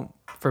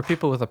 For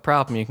people with a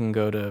problem, you can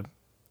go to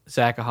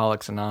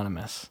Zachaholics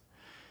Anonymous.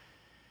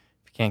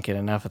 If you can't get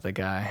enough of the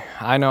guy.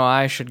 I know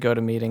I should go to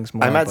meetings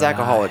more. I'm at but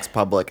Zachaholics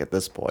Public at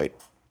this point.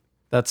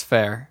 That's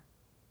fair.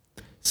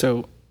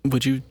 So,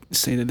 would you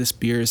say that this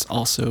beer is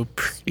also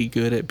pretty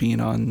good at being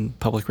on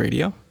public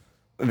radio?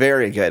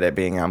 Very good at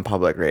being on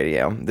public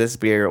radio. This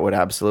beer would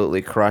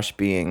absolutely crush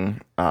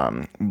being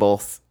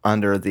both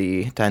under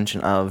the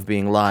tension of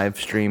being live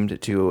streamed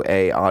to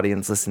a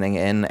audience listening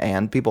in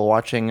and people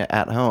watching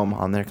at home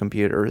on their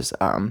computers.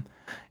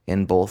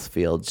 in both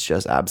fields,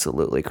 just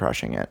absolutely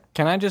crushing it.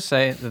 Can I just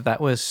say that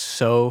was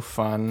so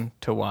fun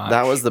to watch?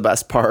 That was the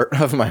best part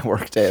of my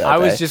workday that I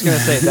day. was just going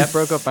to say, that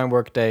broke up my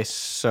workday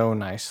so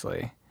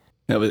nicely.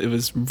 It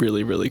was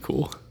really, really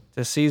cool.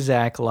 To see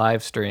Zach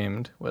live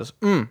streamed was,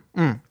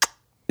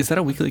 Is that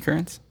a weekly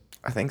occurrence?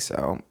 I think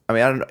so. I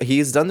mean, I don't know.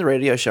 He's done the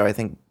radio show, I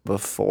think,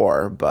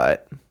 before,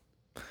 but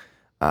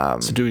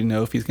So do we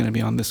know if he's going to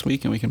be on this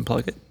week and we can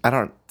plug it? I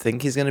don't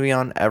think he's going to be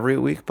on every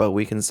week, but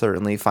we can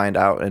certainly find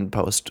out and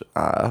post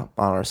on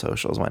our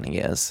socials when he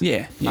is.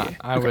 Yeah.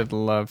 I would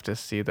love to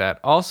see that.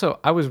 Also,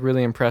 I was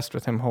really impressed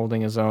with him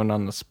holding his own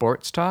on the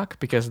sports talk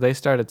because they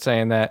started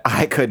saying that.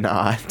 I could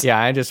not.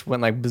 Yeah, I just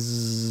went like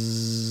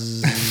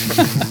bzzz.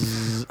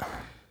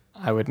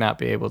 I would not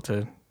be able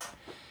to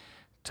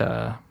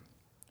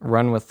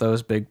run with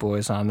those big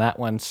boys on that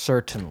one,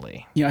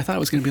 certainly. Yeah, I thought it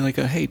was going to be like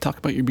hey, talk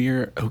about your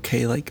beer.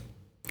 Okay, like,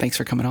 thanks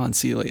for coming on.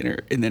 See you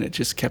later. And then it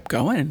just kept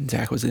going. And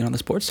Zach was in on the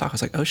sports talk. I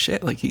was like, oh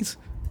shit, like he's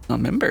a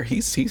member.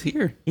 He's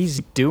here.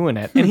 He's doing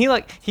it. And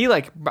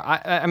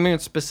I mean,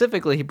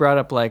 specifically, he brought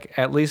up like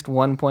at least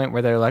one point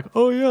where they're like,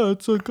 oh yeah,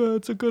 it's a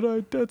good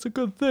idea. That's a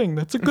good thing.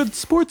 That's a good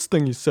sports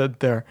thing you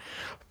said there.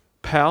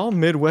 Pal,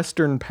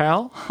 Midwestern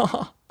pal.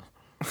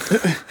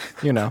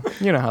 You know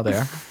how they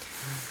are.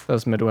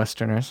 Those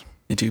Midwesterners.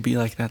 It do be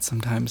like that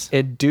sometimes.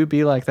 It do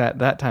be like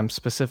that time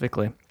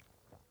specifically.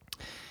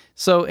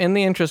 So in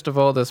the interest of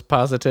all this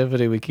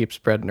positivity we keep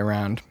spreading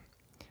around,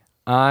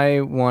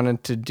 I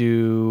wanted to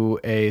do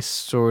a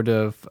sort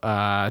of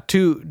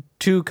two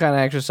kind of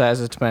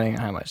exercises depending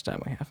on how much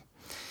time we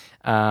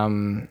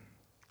have.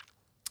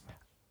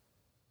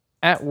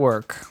 At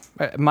work,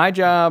 my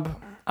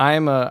job,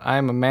 I'm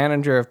a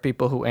manager of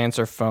people who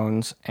answer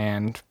phones,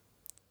 and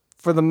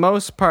for the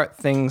most part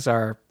things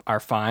are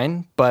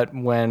fine, but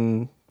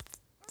when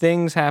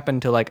things happen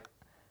to like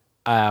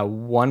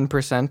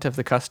 1% of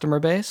the customer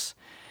base,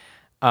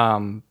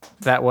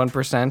 that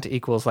 1%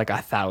 equals like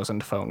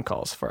 1,000 phone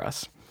calls for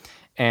us.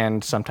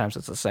 And sometimes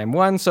it's the same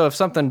one. So if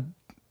something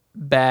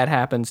bad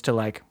happens to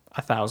like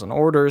 1,000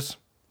 orders,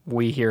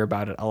 we hear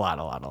about it a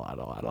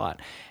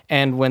lot.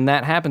 And when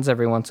that happens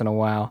every once in a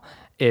while,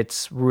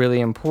 it's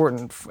really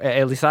important,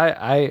 at least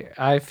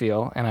I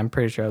feel, and I'm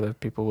pretty sure other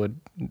people would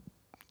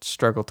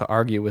struggle to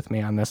argue with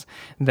me on this,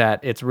 that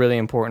it's really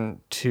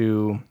important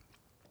to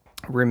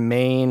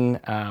remain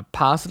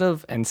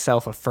positive and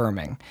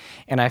self-affirming.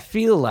 And I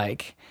feel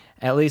like,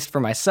 at least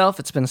for myself,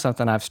 it's been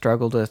something I've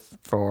struggled with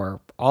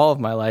for all of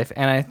my life.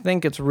 And I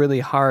think it's really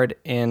hard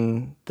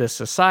in this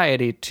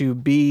society to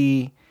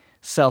be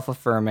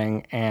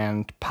self-affirming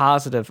and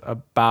positive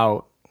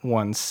about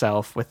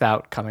oneself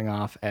without coming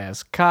off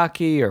as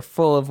cocky or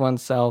full of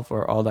oneself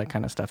or all that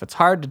kind of stuff. It's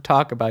hard to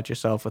talk about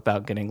yourself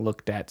without getting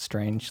looked at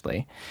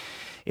strangely.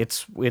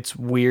 It's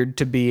weird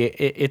to be.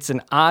 It's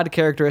an odd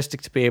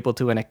characteristic to be able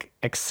to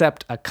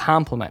accept a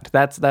compliment.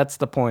 That's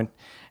the point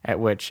at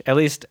which, at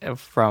least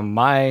from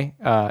my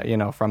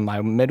from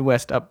my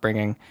Midwest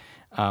upbringing,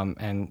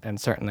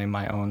 and certainly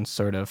my own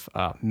sort of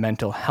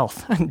mental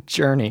health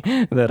journey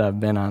that I've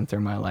been on through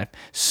my life.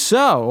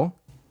 So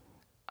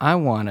I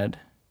wanted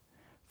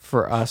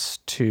for us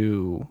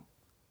to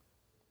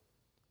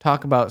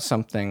talk about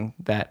something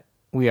that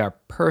we are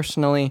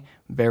personally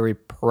very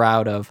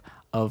proud of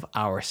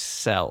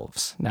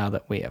ourselves, now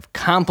that we have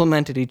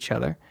complimented each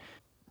other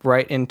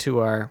played into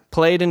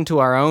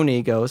our own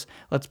egos.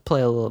 Let's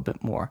play a little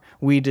bit more.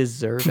 We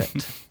deserve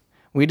it.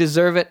 We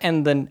deserve it.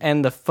 And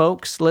the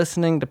folks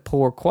listening to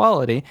Poor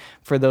Quality,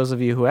 for those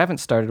of you who haven't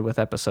started with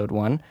episode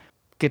 1,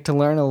 get to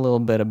learn a little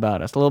bit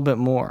about us, a little bit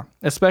more,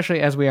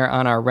 especially as we are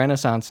on our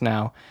renaissance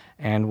now,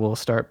 and we'll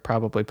start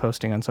probably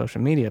posting on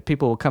social media.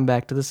 People will come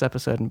back to this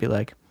episode and be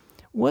like,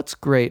 what's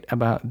great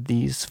about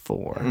these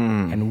four?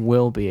 And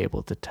we'll be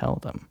able to tell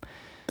them.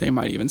 They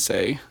might even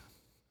say,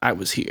 I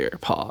was here,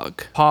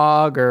 Pog.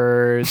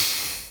 Poggers.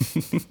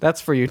 That's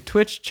for you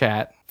Twitch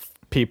chat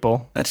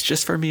people. That's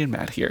just for me and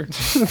Matt here.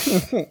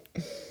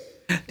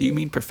 Do you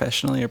mean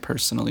professionally or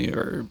personally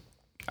or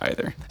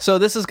either? So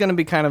this is going to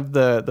be kind of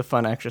the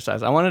fun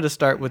exercise. I wanted to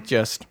start with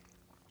just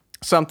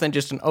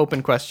an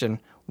open question.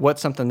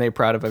 What's something they're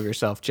proud of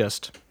yourself?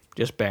 Just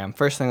bam.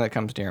 First thing that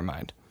comes to your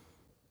mind.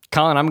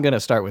 Colin, I'm going to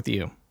start with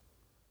you.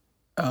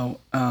 Oh,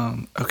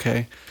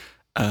 okay.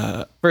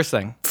 First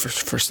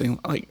thing,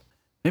 like,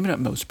 maybe not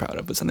most proud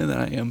of, but something that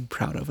I am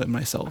proud of in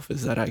myself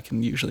is that I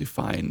can usually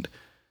find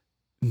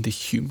the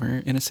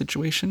humor in a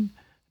situation,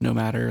 no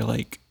matter,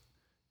 like,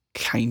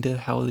 kind of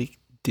how, like,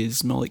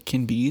 dismal it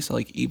can be. So,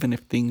 like, even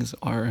if things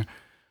are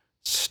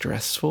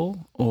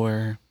stressful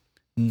or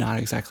not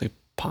exactly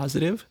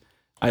positive,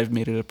 I've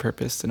made it a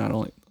purpose to not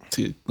only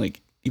to,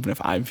 like, even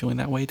if I'm feeling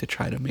that way, to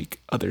try to make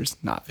others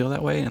not feel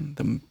that way. And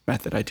the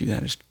method I do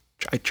that is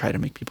I try to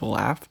make people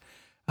laugh.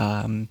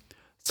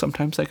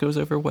 Sometimes that goes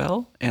over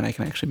well and I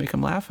can actually make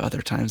them laugh.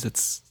 Other times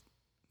it's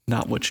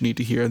not what you need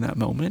to hear in that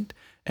moment.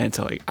 And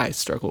so I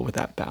struggle with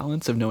that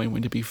balance of knowing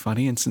when to be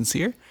funny and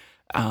sincere.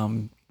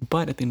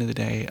 But at the end of the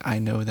day, I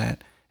know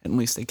that at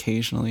least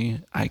occasionally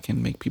I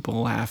can make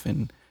people laugh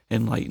and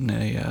lighten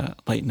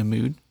a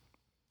mood.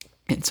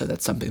 And so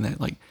that's something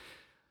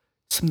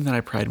that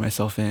I pride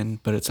myself in,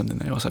 but it's something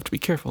that I also have to be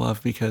careful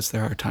of because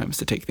there are times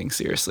to take things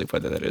seriously,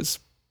 whether that is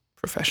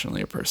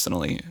professionally or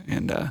personally.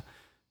 And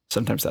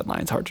sometimes that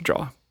line's hard to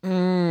draw.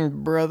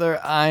 Brother,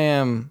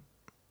 I'm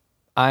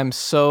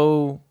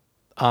so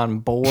on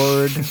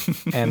board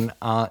and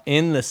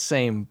in the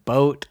same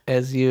boat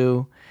as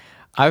you.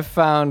 I've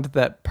found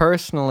that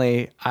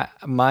personally,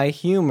 my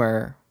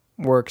humor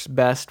works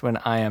best when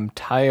I am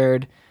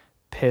tired,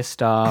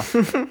 pissed off,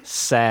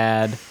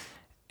 sad,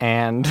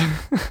 and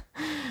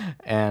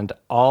and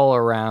all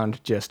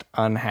around just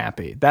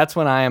unhappy. That's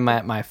when I am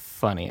at my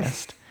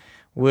funniest,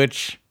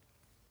 which,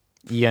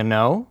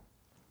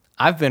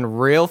 I've been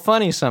real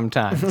funny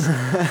sometimes.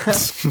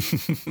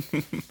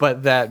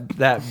 But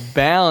that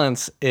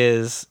balance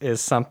is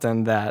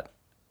something that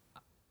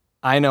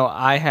I know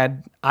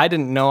I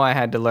didn't know I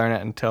had to learn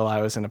it until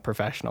I was in a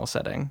professional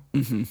setting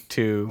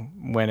to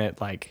when it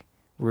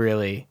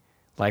really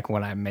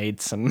when I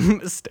made some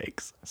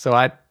mistakes. So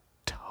I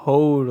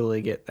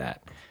totally get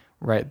that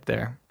right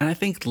there. And I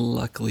think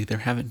luckily there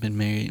haven't been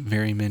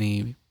very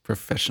many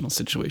professional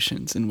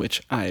situations in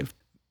which I've,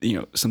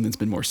 something's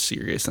been more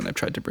serious and I've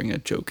tried to bring a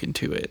joke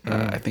into it.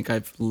 I think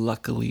I've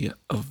luckily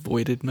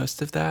avoided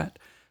most of that.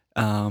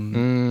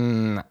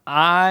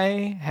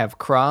 I have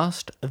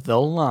crossed the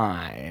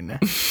line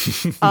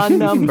a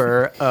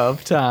number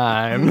of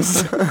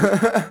times.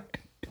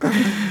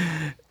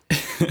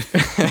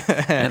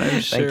 And I'm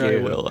sure I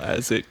will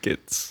as I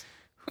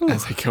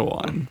go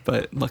on.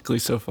 But luckily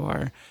so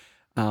far,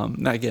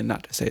 again,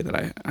 not to say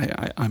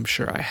that I'm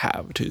sure I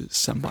have to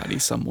somebody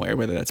somewhere,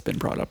 whether that's been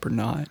brought up or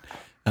not.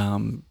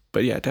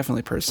 But yeah,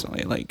 definitely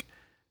personally,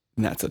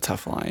 that's a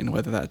tough line,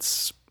 whether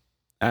that's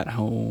at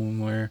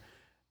home or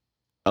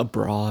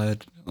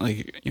abroad,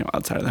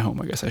 outside of the home,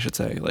 I guess I should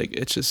say.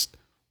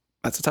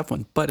 That's a tough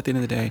one. But at the end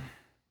of the day,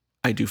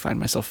 I do find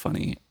myself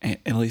funny,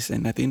 at least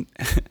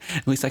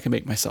I can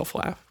make myself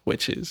laugh,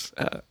 which is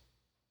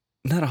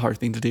not a hard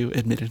thing to do,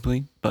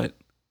 admittedly. But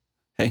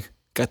hey,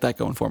 got that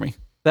going for me.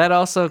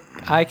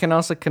 I can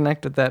also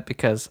connect with that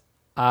because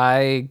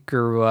I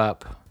grew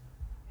up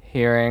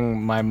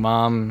hearing my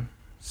mom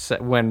say,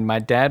 when my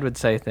dad would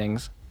say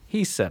things,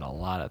 he said a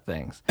lot of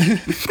things.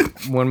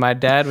 When my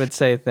dad would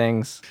say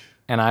things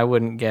and I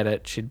wouldn't get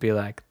it, she'd be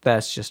like,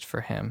 that's just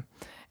for him.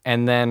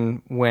 And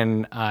then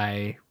when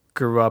I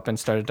grew up and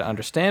started to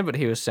understand what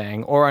he was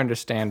saying, or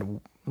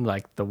understand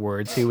the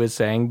words he was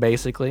saying,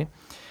 basically,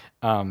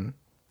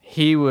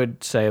 he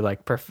would say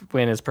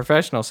in his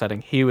professional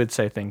setting, he would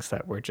say things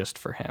that were just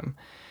for him.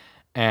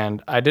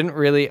 And I didn't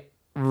really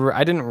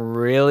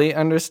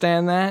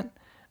understand that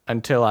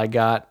until I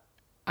got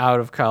out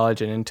of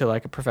college and into a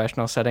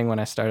professional setting, when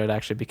I started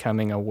actually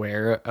becoming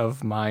aware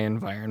of my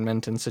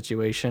environment and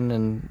situation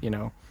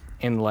and,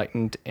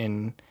 enlightened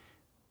in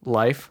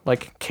life,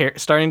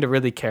 starting to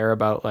really care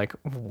about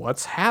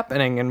what's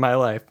happening in my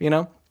life,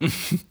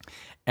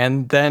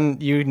 And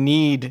then you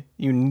need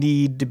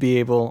to be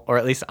able, or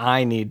at least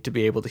I need to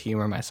be able to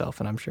humor myself,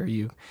 and I'm sure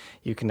you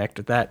connect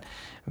with that,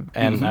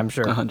 and I'm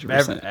sure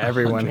 100%,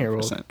 everyone 100%. here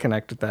will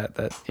connect with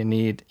that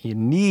you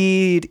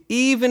need,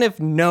 even if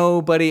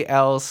nobody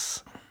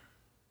else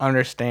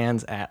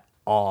understands at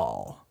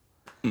all,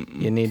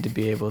 you need to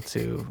be able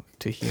to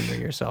humor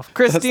yourself.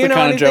 Chris, That's do you the know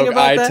kind of anything joke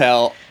about I that?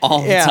 tell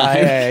all the time.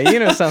 Yeah, you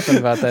know something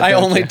about that. I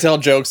don't only you? tell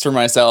jokes for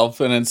myself,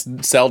 and it's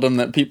seldom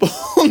that people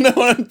know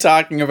what I'm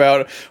talking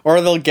about,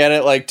 or they'll get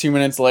it 2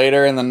 minutes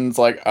later, and then it's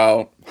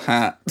oh,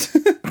 huh.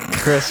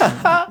 Chris,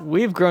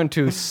 we've grown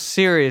to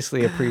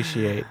seriously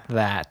appreciate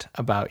that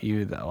about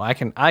you, though. I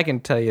can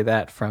tell you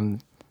that from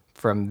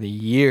the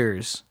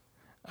years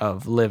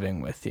of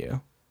living with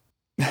you.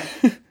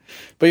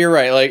 But you're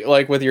right,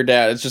 like with your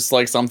dad, it's just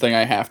something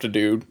I have to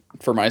do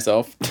for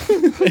myself.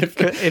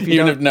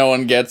 if no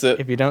one gets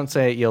it. If you don't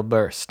say it, you'll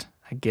burst.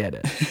 I get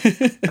it.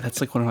 That's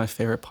one of my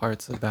favorite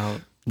parts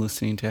about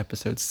listening to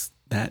episodes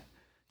that,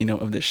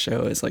 of this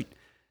show is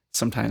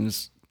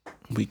sometimes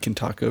we can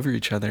talk over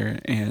each other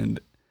and,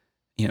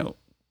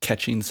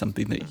 catching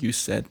something that you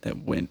said that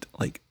went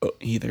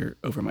either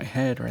over my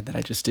head or that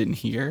I just didn't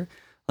hear.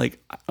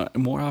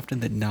 More often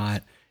than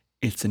not,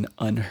 it's an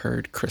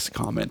unheard Chris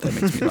comment that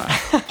makes me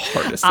laugh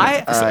hardest.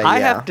 I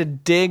have to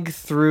dig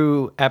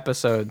through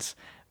episodes,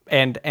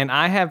 and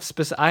I have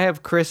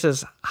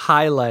Chris's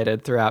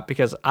highlighted throughout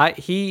because I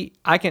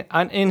can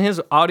in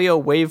his audio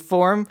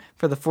waveform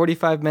for the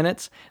 45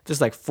 minutes.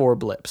 There's 4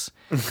 blips,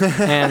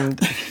 and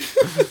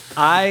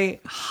I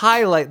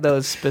highlight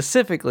those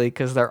specifically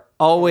because they're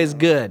always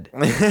good.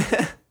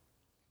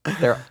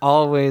 They're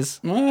always.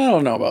 I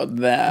don't know about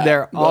that.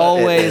 They're It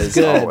always is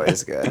good.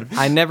 always good.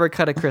 I never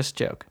cut a Chris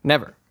joke.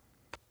 Never.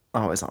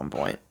 Always on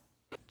point.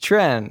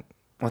 Trent,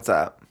 What's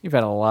up? you've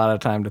had a lot of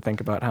time to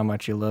think about how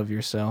much you love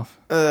yourself.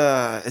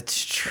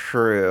 It's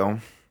true.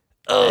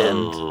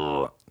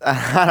 And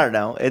I don't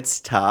know. It's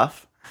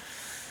tough.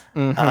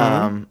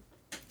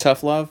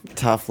 Tough love?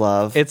 Tough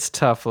love. It's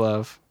tough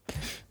love.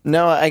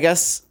 No, I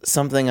guess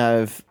something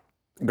I've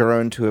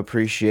grown to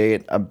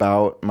appreciate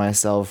about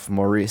myself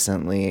more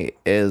recently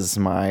is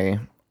my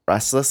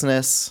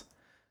restlessness.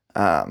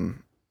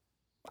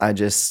 I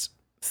just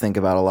think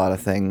about a lot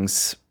of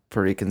things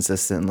pretty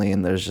consistently,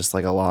 and there's just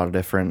like a lot of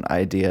different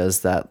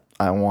ideas that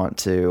I want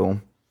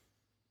to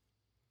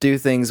do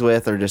things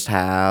with or just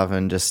have,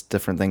 and just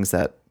different things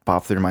that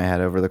pop through my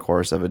head over the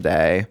course of a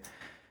day.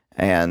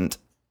 And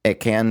it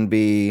can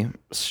be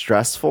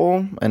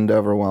stressful and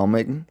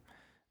overwhelming.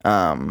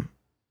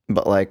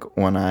 But like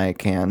when I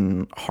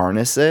can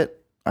harness it,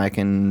 I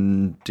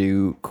can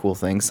do cool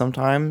things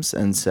sometimes.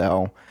 And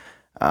so,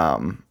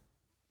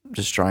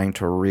 just trying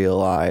to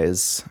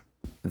realize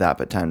that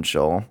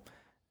potential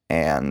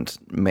and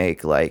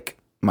make like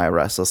my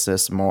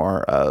restlessness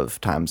more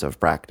of times of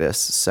practice.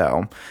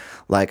 So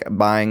like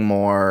buying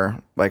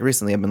more, like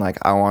recently I've been like,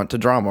 I want to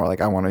draw more.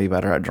 Like I want to be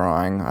better at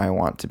drawing. I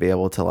want to be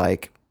able to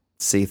like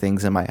see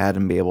things in my head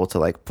and be able to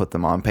like put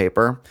them on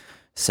paper.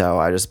 So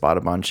I just bought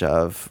a bunch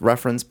of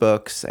reference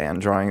books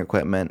and drawing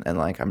equipment, and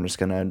like I'm just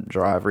gonna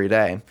draw every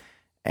day.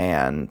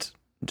 And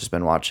just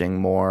been watching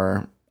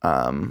more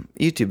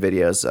YouTube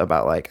videos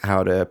about like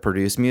how to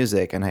produce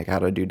music and like how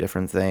to do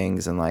different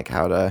things and like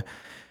how to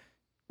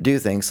do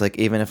things. Like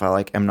even if I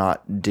like am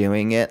not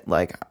doing it,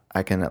 like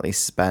I can at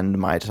least spend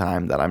my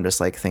time that I'm just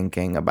like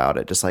thinking about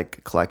it, just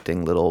like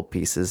collecting little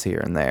pieces here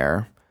and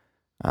there,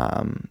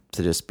 to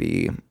just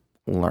be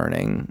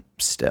learning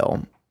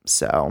still.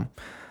 So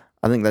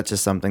I think that's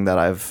just something that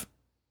I've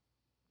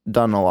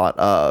done a lot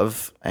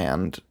of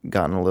and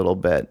gotten a little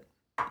bit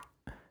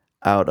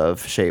out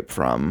of shape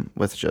from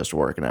with just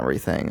work and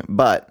everything.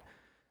 But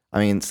I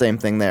mean, same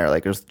thing there.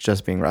 Like it's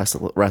just being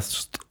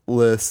restless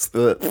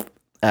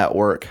at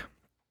work.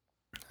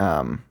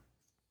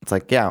 It's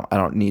like, yeah, I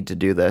don't need to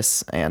do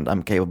this, and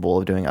I'm capable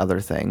of doing other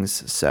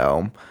things.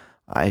 So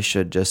I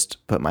should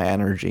just put my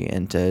energy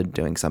into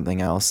doing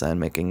something else and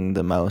making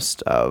the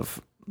most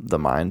of the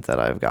mind that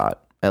I've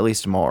got, at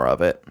least more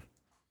of it.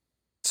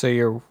 So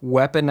you're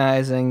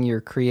weaponizing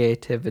your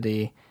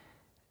creativity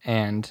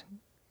and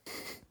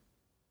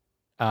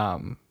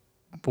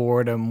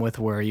boredom with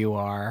where you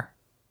are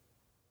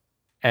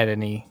at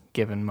any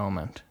given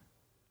moment.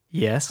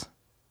 Yes?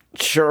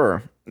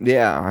 Sure.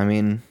 Yeah. I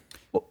mean,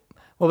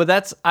 well, but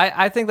that's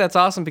I think that's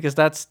awesome, because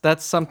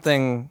that's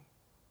something,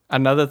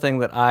 another thing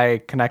that I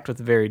connect with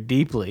very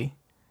deeply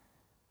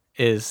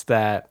is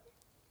that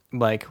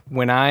like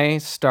when I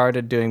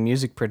started doing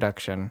music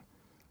production,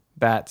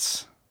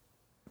 that's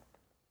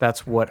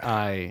what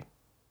I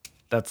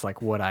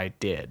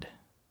did.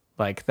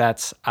 Like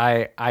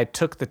I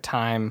took the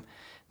time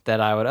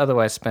that I would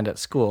otherwise spend at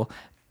school.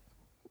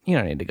 You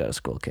don't need to go to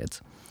school,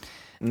 kids.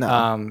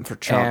 no, for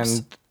chumps.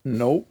 And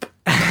Nope.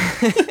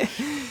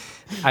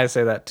 I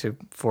say that to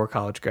 4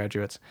 college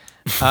graduates.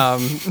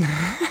 But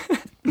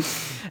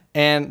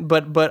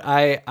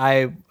I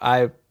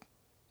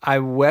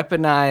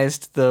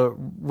weaponized the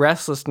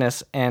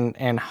restlessness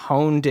and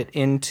honed it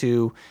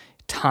into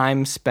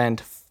time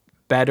spent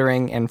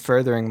bettering and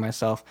furthering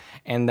myself,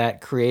 and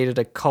that created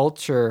a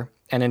culture,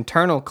 an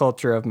internal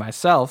culture of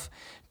myself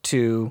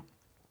to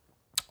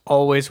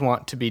always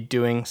want to be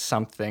doing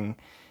something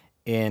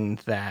in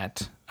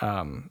that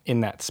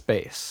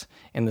space,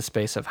 in the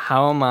space of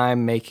how am I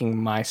making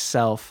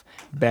myself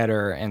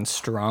better and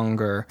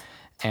stronger,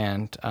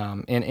 and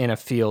in a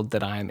field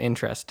that I'm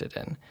interested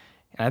in.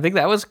 And I think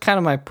that was kind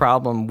of my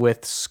problem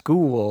with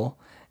school,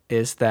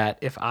 is that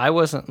if I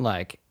wasn't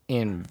like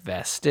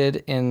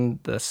invested in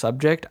the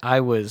subject,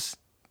 I was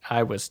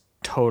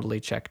totally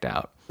checked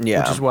out.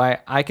 Yeah. Which is why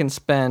I can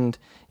spend,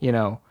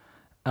 I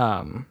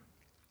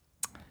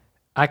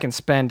can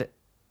spend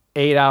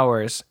 8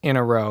 hours in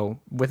a row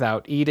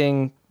without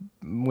eating,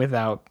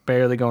 without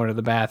barely going to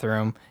the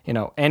bathroom,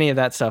 any of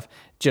that stuff,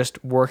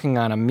 just working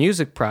on a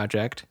music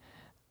project.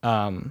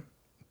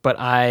 But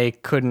I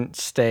couldn't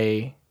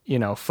stay,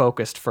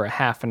 focused for a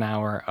half an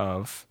hour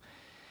of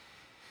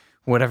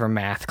whatever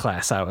math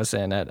class I was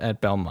in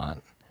at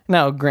Belmont.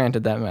 Now,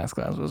 granted, that math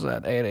class was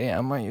at 8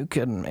 a.m. Are you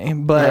kidding me?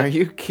 But Are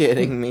you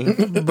kidding me?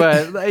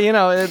 but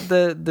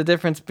the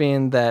difference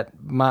being that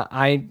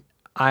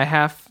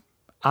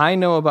I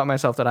know about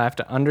myself that I have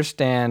to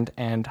understand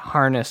and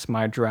harness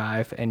my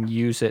drive and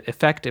use it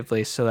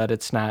effectively so that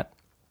it's not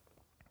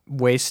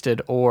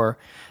wasted or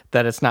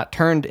that it's not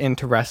turned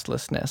into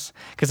restlessness.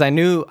 Because I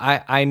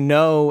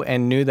know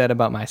and knew that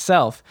about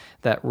myself,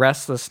 that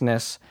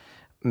restlessness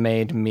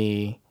made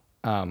me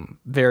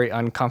very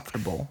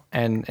uncomfortable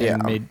and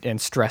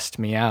stressed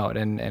me out,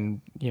 and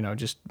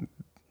just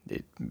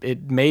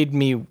it made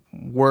me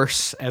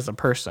worse as a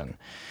person.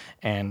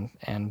 And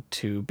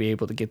to be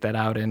able to get that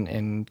out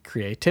in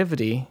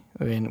creativity,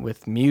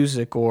 with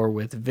music or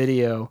with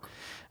video,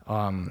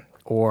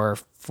 or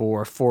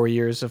for 4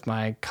 years of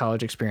my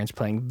college experience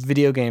playing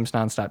video games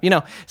nonstop,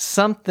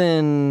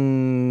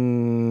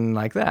 something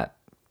like that.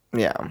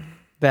 Yeah.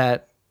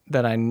 That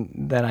I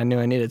knew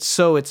I needed.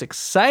 So it's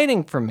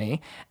exciting for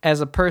me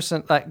as a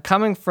person, like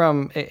coming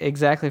from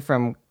exactly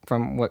from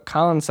what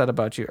Colin said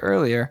about you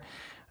earlier.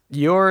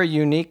 Your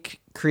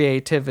unique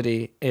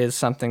creativity is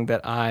something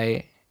that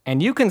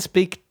and you can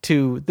speak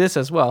to this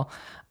as well,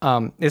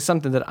 is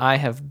something that I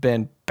have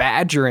been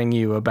badgering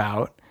you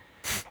about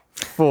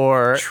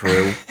for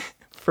True.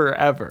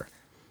 forever.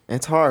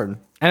 It's hard.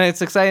 And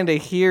it's exciting to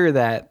hear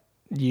that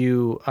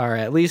you are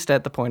at least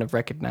at the point of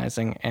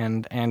recognizing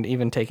and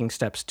even taking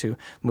steps to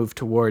move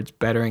towards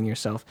bettering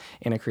yourself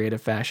in a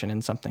creative fashion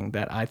in something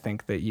that I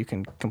think that you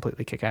can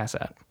completely kick ass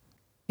at.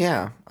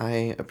 Yeah,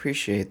 I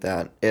appreciate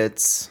that.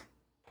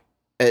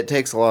 It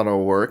takes a lot of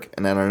work,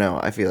 and I don't know.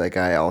 I feel like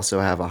I also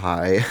have a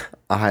high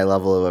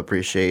level of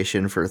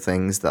appreciation for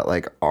things that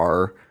like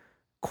are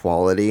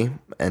quality,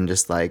 and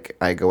just like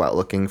I go out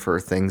looking for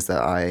things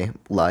that I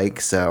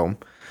like. So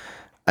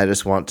I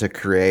just want to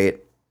create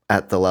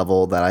at the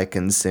level that I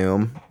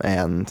consume,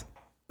 and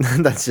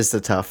that's just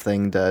a tough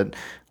thing to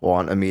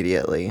want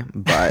immediately.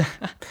 But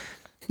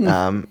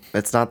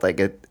it's not like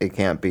it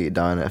can't be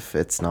done if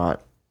it's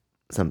not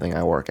something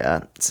I work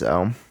at.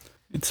 So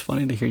It's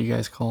funny to hear you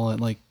guys call it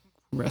like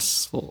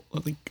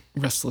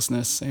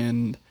restlessness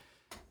and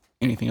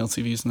anything else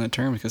you've used in that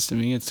term, because to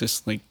me it's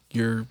just like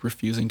you're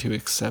refusing to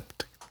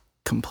accept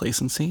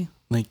complacency.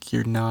 Like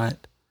you're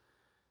not,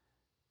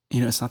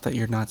 it's not that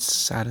you're not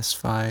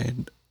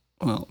satisfied.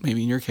 Well,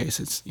 maybe in your case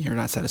it's you're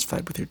not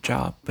satisfied with your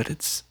job, but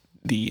it's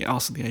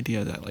also the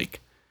idea that like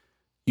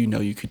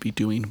you could be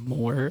doing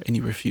more and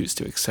you refuse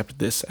to accept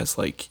this as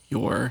like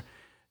your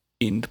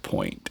end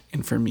point.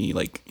 And for me,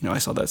 like, I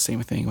saw that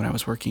same thing when I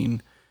was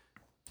working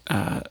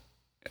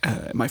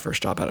my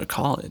first job out of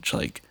college.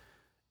 Like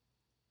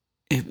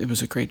it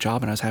was a great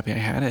job and I was happy I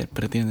had it,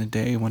 but at the end of the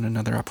day, when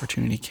another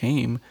opportunity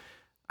came,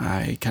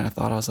 I kind of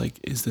thought, I was like,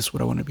 is this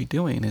what I want to be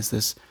doing? Is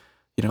this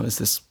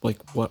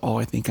like what all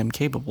I think I'm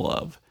capable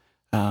of?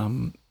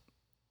 And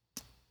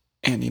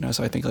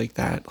so I think like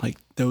that, like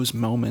those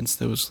moments,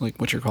 those like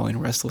what you're calling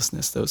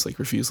restlessness, those like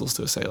refusals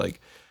to say like,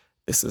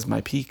 this is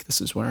my peak,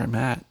 this is where I'm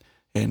at,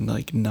 and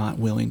like not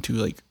willing to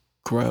like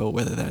grow,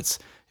 whether that's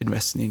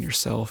investing in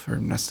yourself or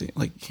investing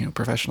like,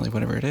 professionally,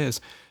 whatever it is.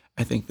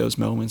 I think those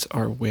moments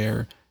are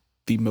where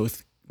the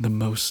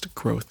most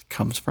growth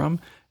comes from,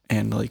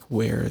 and like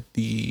where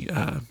the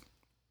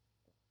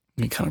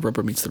kind of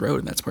rubber meets the road,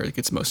 and that's where it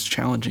gets most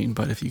challenging.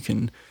 But if you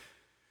can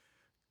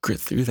grit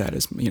through that,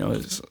 as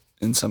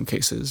in some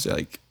cases,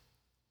 like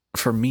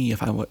for me,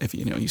 if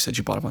you said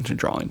you bought a bunch of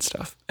drawing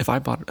stuff, if I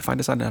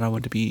decided that I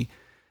wanted to be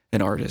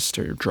an artist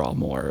or draw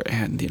more,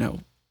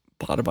 and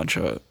bought a bunch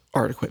of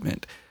art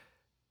equipment,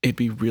 it'd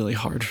be really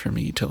hard for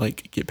me to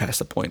like get past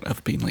the point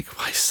of being like,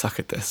 I suck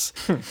at this.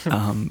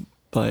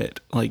 But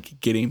like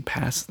getting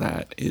past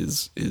that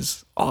is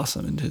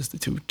awesome, and just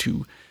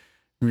to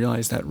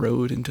realize that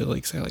road and to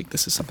like say like,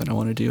 this is something I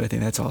want to do. I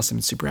think that's awesome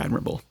and super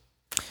admirable.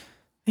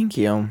 thank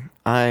you.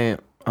 I'm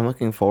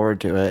looking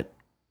forward to it.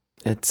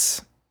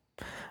 It's,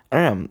 I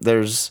don't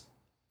know.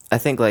 I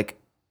think like,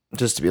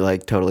 just to be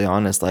like totally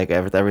honest, like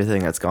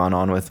everything that's gone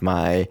on with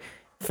my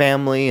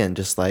family and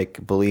just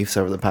like beliefs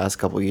over the past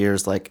couple of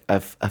years, like I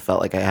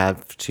felt like I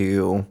have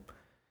to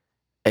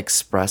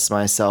express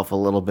myself a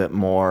little bit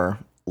more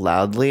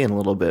loudly and a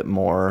little bit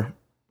more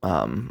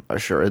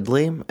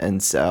assuredly,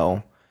 and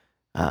so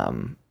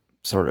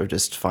sort of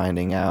just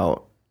finding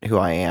out who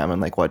I am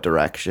and like what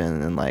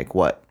direction and like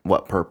what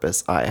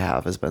purpose I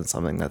have has been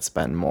something that's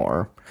been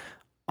more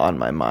on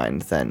my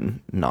mind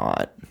than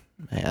not.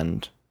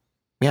 And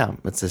yeah,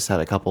 it's just had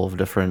a couple of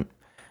different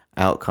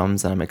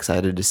outcomes, and I'm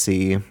excited to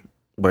see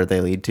where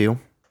they lead to.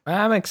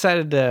 I'm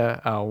excited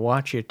to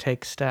watch you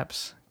take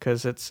steps,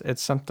 because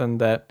it's something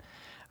that,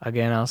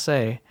 again, I'll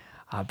say,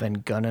 I've been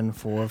gunning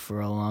for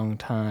a long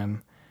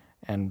time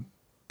and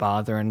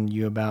bothering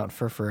you about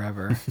for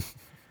forever.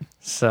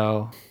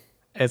 So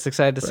it's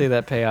excited to see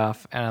that pay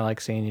off, and I like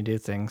seeing you do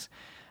things.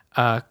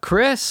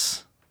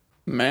 Chris,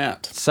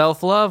 Matt.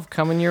 self-love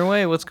coming your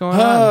way. What's going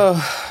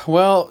on?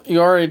 Well,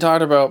 you already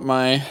talked about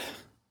my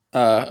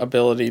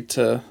ability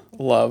to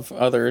love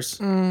others.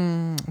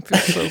 It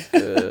feels so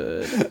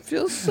good. It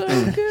feels so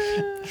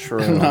good.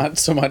 True. Not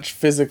so much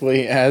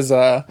physically as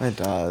It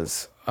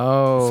does.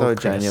 Oh, So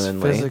Chris,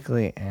 genuinely.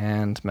 physically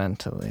and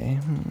mentally.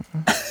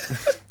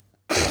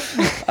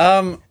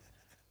 I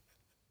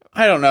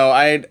don't know.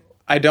 I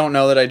don't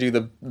know that I do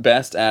the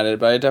best at it,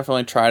 but I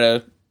definitely try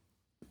to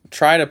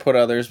put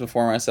others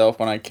before myself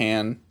when I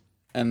can.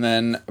 And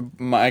then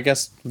I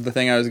guess the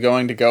thing I was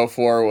going to go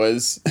for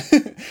was,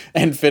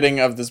 and fitting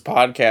of this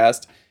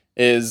podcast,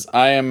 is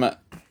I am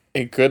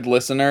a good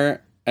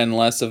listener and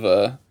less of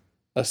a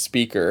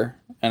speaker.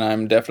 And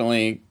I'm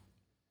definitely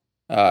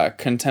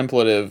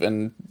contemplative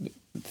and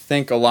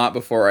think a lot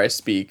before I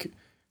speak,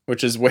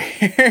 which is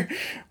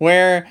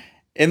where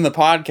in the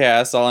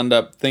podcast I'll end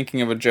up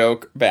thinking of a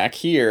joke back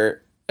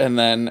here, and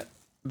then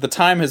the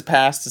time has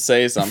passed to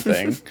say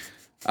something.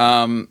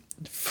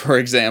 For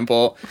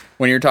example,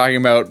 when you're talking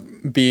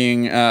about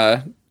being,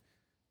 you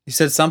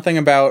said something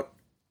about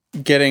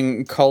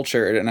getting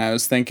cultured, and I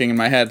was thinking in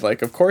my head,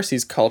 like, of course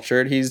he's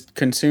cultured. He's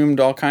consumed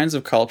all kinds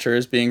of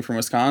cultures being from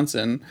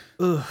Wisconsin.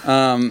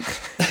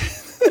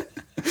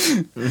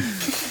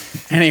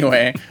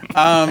 Anyway,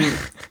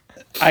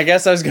 I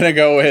guess I was going to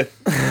go with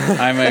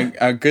I'm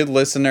a good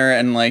listener,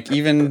 and like,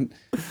 even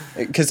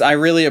because I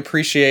really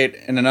appreciate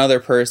in another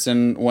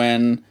person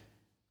when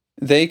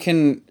they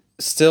can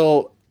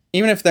still,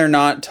 even if they're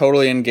not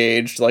totally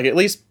engaged, like at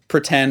least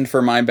pretend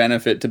for my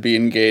benefit to be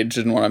engaged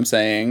in what I'm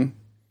saying.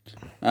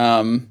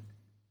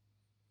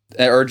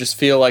 Or just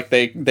feel like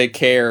they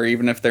care,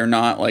 even if they're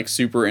not like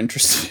super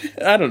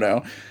interested. I don't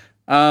know.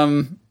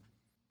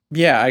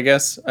 Yeah, I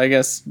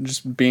guess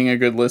just being a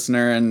good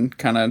listener and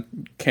kind of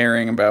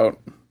caring about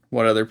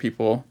what other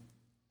people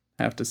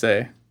have to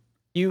say.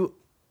 You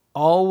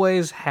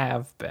always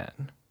have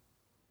been.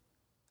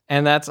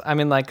 And that's, I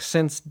mean, like,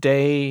 from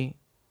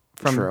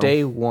True.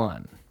 day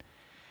one.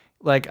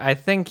 Like, I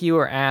think you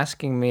were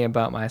asking me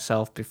about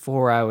myself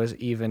before I was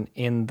even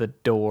in the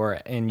door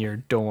in your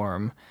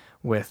dorm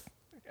with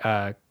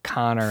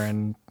Connor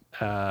and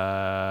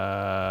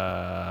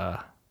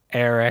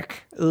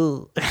Eric.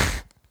 Ooh.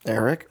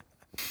 Eric?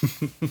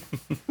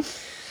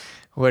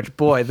 Which,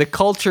 boy, the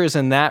cultures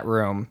in that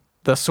room,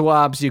 the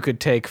swabs you could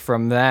take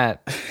from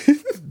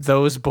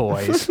those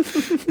boys.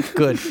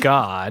 Good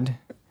God.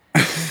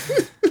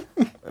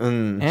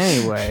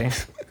 Anyway.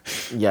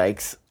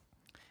 Yikes.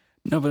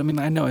 No, but I mean,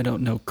 I know I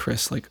don't know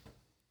Chris like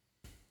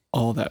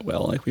all that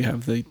well. Like we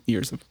have the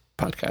years of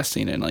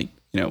podcasting and like,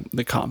 you know,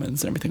 the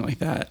comments and everything like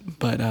that.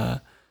 But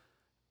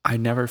I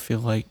never feel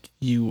like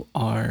you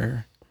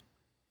are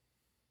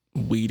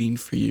waiting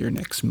for your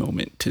next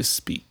moment to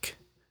speak.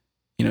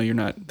 You know, you're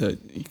not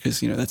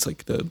because, you know, that's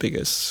like the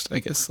biggest, I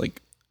guess,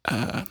 like,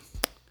 I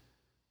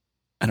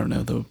don't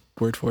know the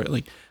word for it,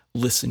 like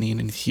listening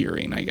and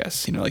hearing, I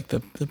guess, you know, like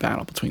the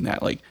battle between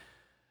that. Like,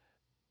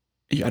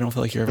 I don't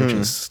feel like you're ever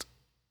just,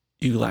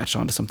 you latch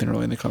onto something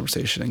early in the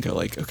conversation and go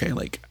like, okay,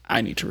 like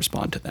I need to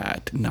respond to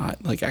that,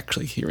 not like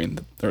actually hearing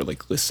or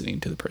like listening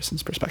to the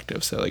person's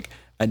perspective. So like,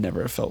 I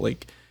never felt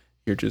like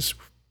you're just,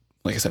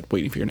 like I said,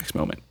 waiting for your next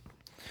moment.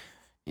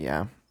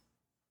 Yeah.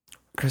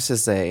 Chris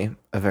is a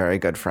very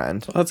good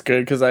friend. Well, that's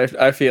good because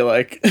I feel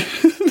like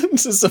to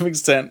some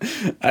extent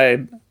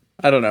I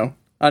don't know.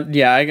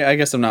 Yeah, I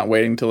guess I'm not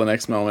waiting till the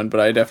next moment, but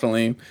I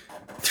definitely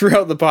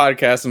throughout the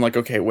podcast I'm like,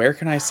 okay, where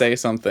can I say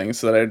something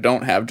so that I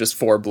don't have just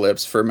 4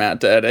 blips for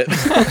Matt to edit?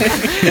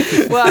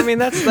 Well, I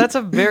mean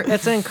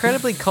it's an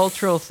incredibly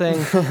cultural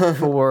thing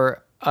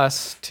for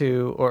us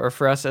to, or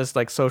for us as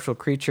like social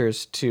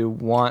creatures to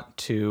want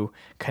to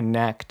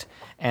connect.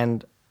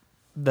 And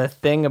the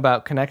thing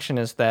about connection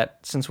is that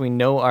since we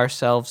know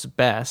ourselves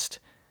best,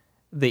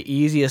 the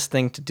easiest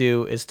thing to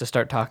do is to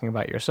start talking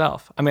about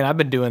yourself. I mean, I've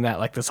been doing that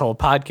like this whole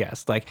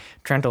podcast. Like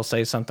Trent will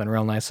say something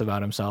real nice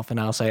about himself and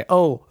I'll say,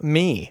 "Oh,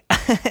 me."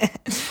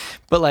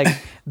 But like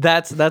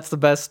that's the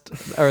best,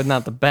 or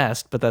not the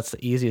best, but that's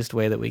the easiest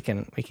way that we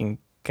can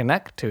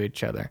connect to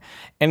each other.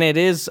 And it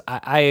is,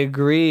 I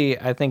agree,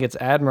 I think it's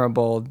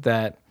admirable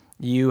that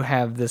you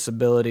have this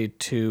ability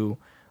to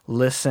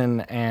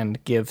listen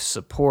and give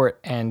support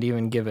and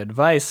even give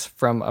advice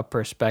from a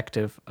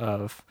perspective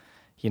of,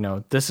 you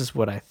know, this is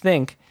what I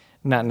think,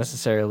 not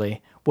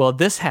necessarily, well,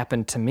 this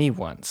happened to me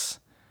once,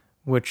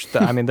 which,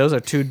 I mean, those are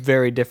two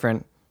very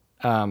different,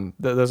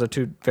 those are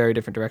two very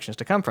different directions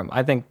to come from.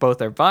 I think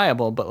both are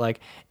viable, but like,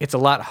 it's a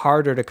lot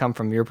harder to come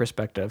from your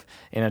perspective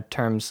in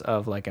terms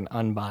of like an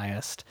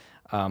unbiased,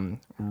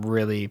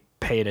 really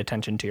paid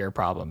attention to your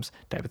problems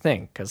type of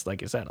thing. Because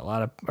like you said,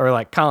 or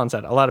like Colin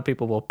said, a lot of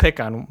people will pick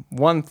on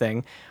one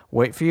thing,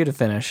 wait for you to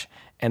finish,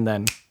 and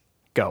then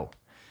go.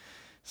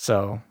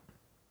 So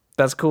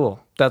that's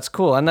cool. That's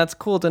cool. And that's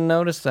cool to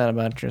notice that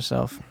about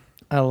yourself.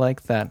 I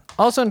like that.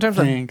 Also, in terms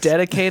of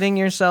dedicating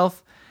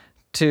yourself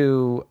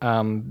to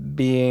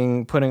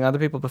putting other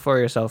people before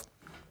yourself,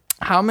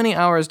 how many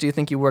hours do you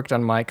think you worked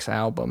on Mike's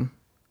album?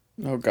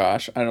 Oh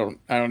gosh, I don't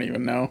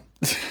even know.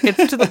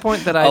 It's to the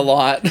point that a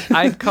lot.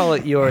 I'd call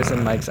it yours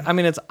and Mike's. I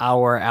mean, it's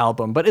our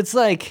album, but it's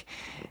like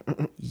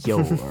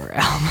your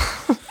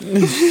album.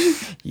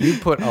 You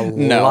put a lot.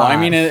 No, I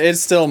mean it's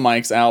still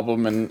Mike's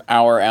album and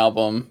our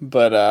album,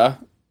 but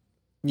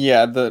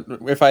yeah,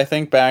 if I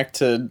think back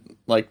to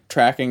like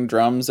tracking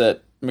drums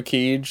at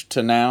McKeej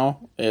to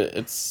now, it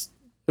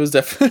was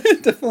definitely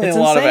it's a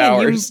lot insane. of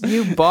hours.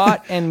 You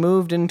bought and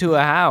moved into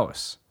a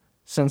house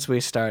since we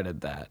started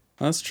that.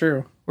 That's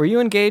true. Were you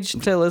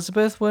engaged to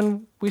Elizabeth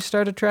when we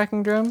started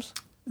tracking drums?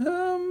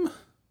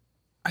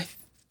 I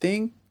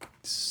think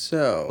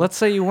so. Let's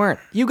say you weren't.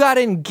 You got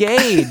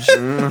engaged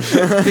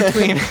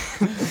between.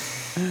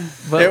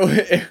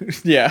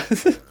 Yeah.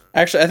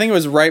 Actually, I think it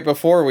was right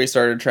before we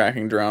started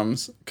tracking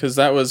drums, because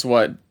that was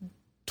what,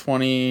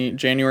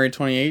 January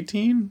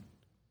 2018?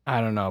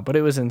 I don't know, but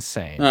it was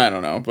insane. I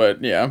don't know,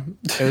 but yeah.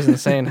 It was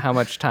insane how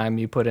much time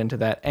you put into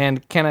that.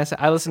 And can I say,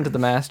 I listened to the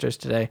masters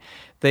today.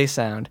 They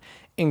sound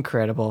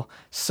incredible.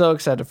 So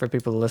excited for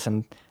people to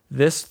listen.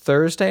 This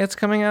Thursday it's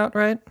coming out,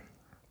 right?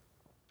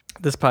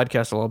 This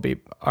podcast will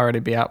already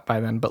be out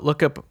by then, but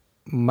look up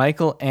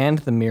Michael and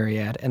the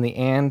Myriad, and the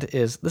and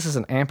this is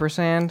an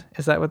ampersand.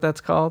 Is that what that's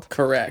called?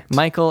 Correct.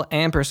 Michael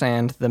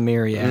ampersand the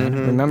Myriad.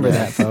 Remember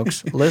that,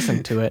 folks.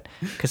 Listen to it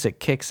because it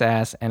kicks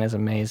ass and is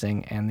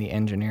amazing, and the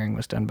engineering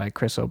was done by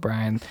Chris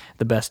O'Brien,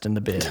 the best in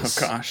the biz.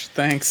 Oh gosh,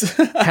 thanks.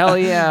 Hell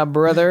yeah,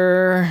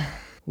 brother.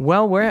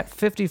 Well, we're at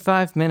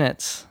 55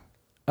 minutes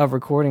of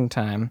recording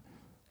time.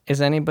 Is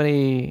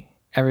anybody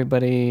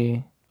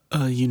Everybody.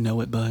 You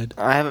know it, bud.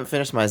 I haven't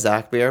finished my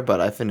Zach beer, but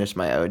I finished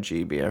my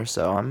OG beer,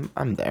 so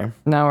I'm there.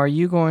 Now, are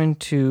you going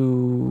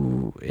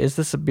to? Is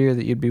this a beer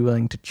that you'd be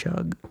willing to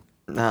chug?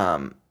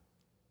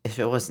 If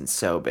it wasn't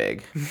so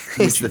big,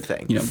 is the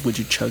thing. You know, would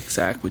you chug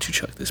Zach? Would you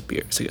chug this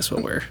beer? So I guess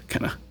what we're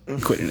kind of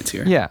equating it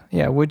to here.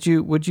 Yeah. Would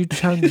you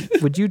chug?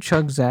 Would you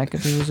chug Zach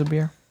if it was a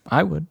beer?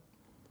 I would.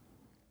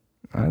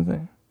 I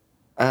think.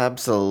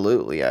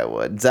 Absolutely, I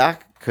would.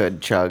 Zach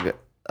could chug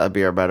a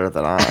beer better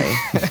than I,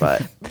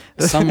 but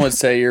Some would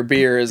say your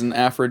beer is an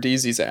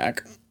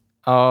aphrodisiac.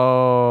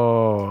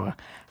 Oh,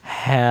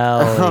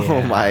 hell oh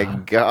yeah. my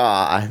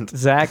god,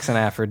 Zach's an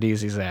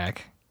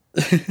aphrodisiac.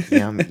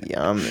 yummy,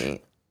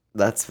 yummy.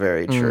 That's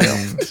very true.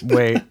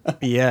 Wait,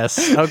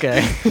 yes,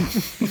 okay.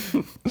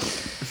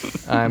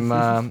 I'm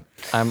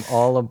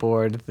all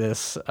aboard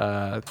this.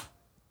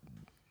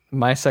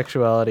 My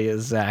sexuality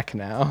is Zach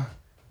now.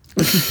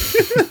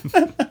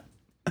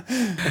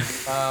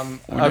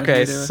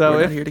 Okay, so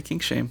we're if not here to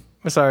kink shame.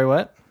 sorry,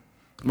 what?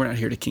 We're not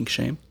here to kink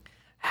shame.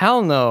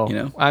 Hell no. You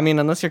know? I mean,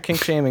 unless you're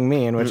kink shaming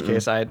me, in which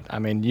case I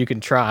mean, you can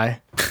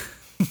try.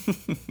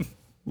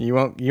 You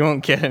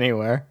won't get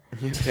anywhere.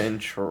 You can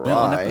Well,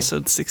 on try.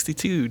 episode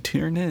 62,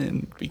 tune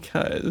in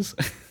because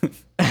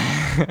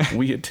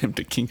we attempt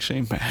to kink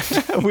shame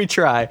Matt. We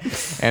try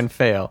and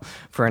fail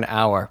for an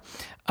hour.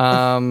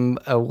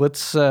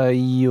 What's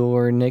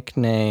your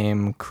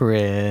nickname,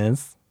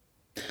 Chris?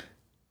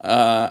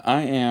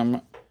 I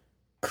am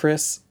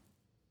Chris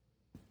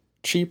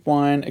Cheap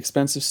Wine,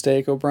 Expensive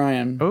Steak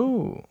O'Brien.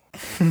 Oh.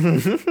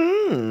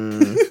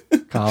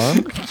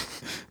 Colin?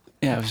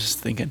 Yeah, I was just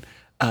thinking.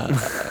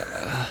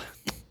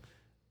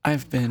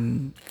 I've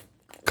been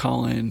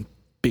calling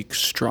Big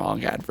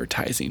Strong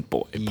Advertising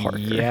Boy Parker.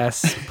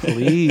 Yes,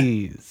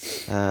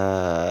 please.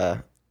 I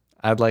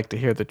I'd like to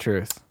hear the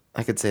truth.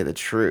 could say the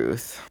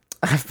truth.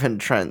 I've been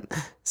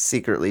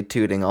secretly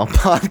tooting all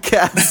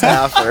podcasts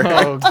after.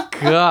 Oh,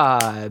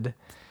 God.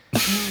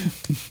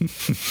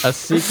 A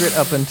secret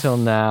up until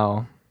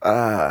now.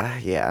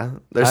 Yeah.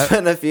 There's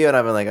been a few, and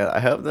I've been like, I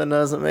hope that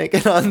doesn't make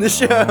it on the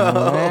show.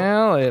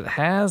 Well, it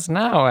has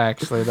now,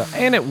 actually.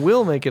 And it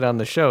will make it on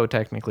the show,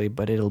 technically,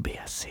 but it'll be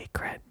a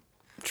secret.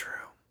 True.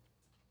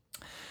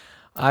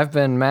 I've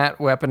been Matt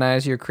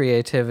Weaponize Your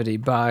Creativity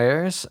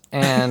Buyers,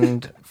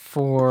 and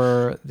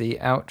for the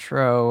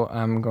outro,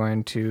 I'm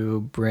going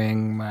to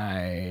bring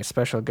my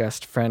special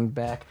guest friend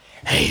back.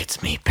 Hey,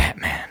 it's me,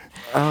 Batman.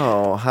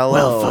 Oh, hello.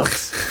 Well,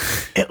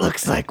 folks, it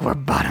looks like we're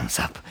bottoms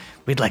up.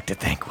 We'd like to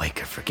thank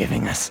Waker for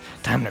giving us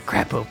time to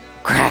crack.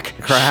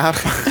 Crap.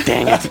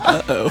 Dang it.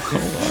 Uh-oh,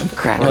 hold on.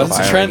 Crack. Well, it's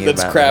firing Trent you,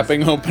 that's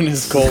Batman. crapping open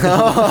his cold.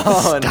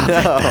 Oh, Stop it,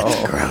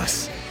 that's no.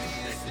 gross.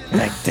 I'd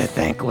like to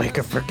thank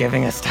Waker for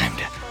giving us time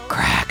to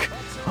crack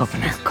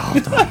open our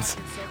cold ones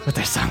with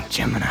their song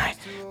Gemini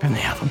from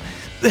the album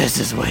This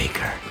Is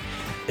Waker.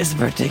 This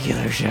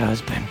particular show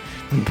has been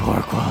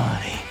poor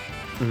quality.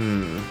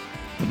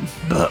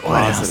 But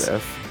what Positive.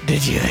 else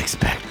did you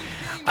expect?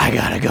 I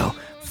gotta go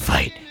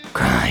fight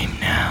crime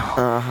now.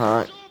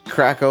 Uh-huh.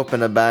 Crack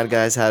open a bad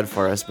guy's head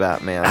for us,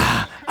 Batman.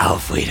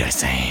 Auf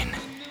Wiedersehen.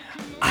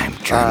 I'm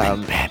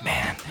German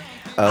Batman.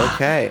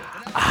 Okay.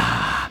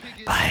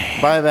 Bye.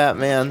 Bye,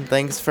 Batman.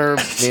 Thanks for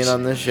being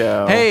on the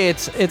show. Hey,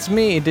 it's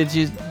me. Did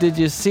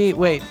you see?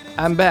 Wait,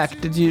 I'm back.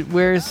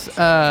 Where's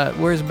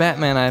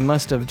Batman? I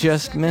must have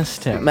just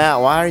missed him.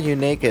 Matt, why are you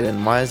naked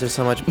and why is there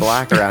so much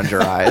black around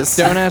your eyes?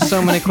 Don't ask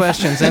so many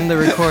questions. End the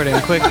recording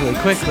quickly.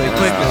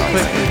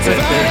 Happiness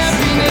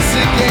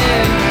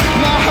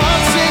again.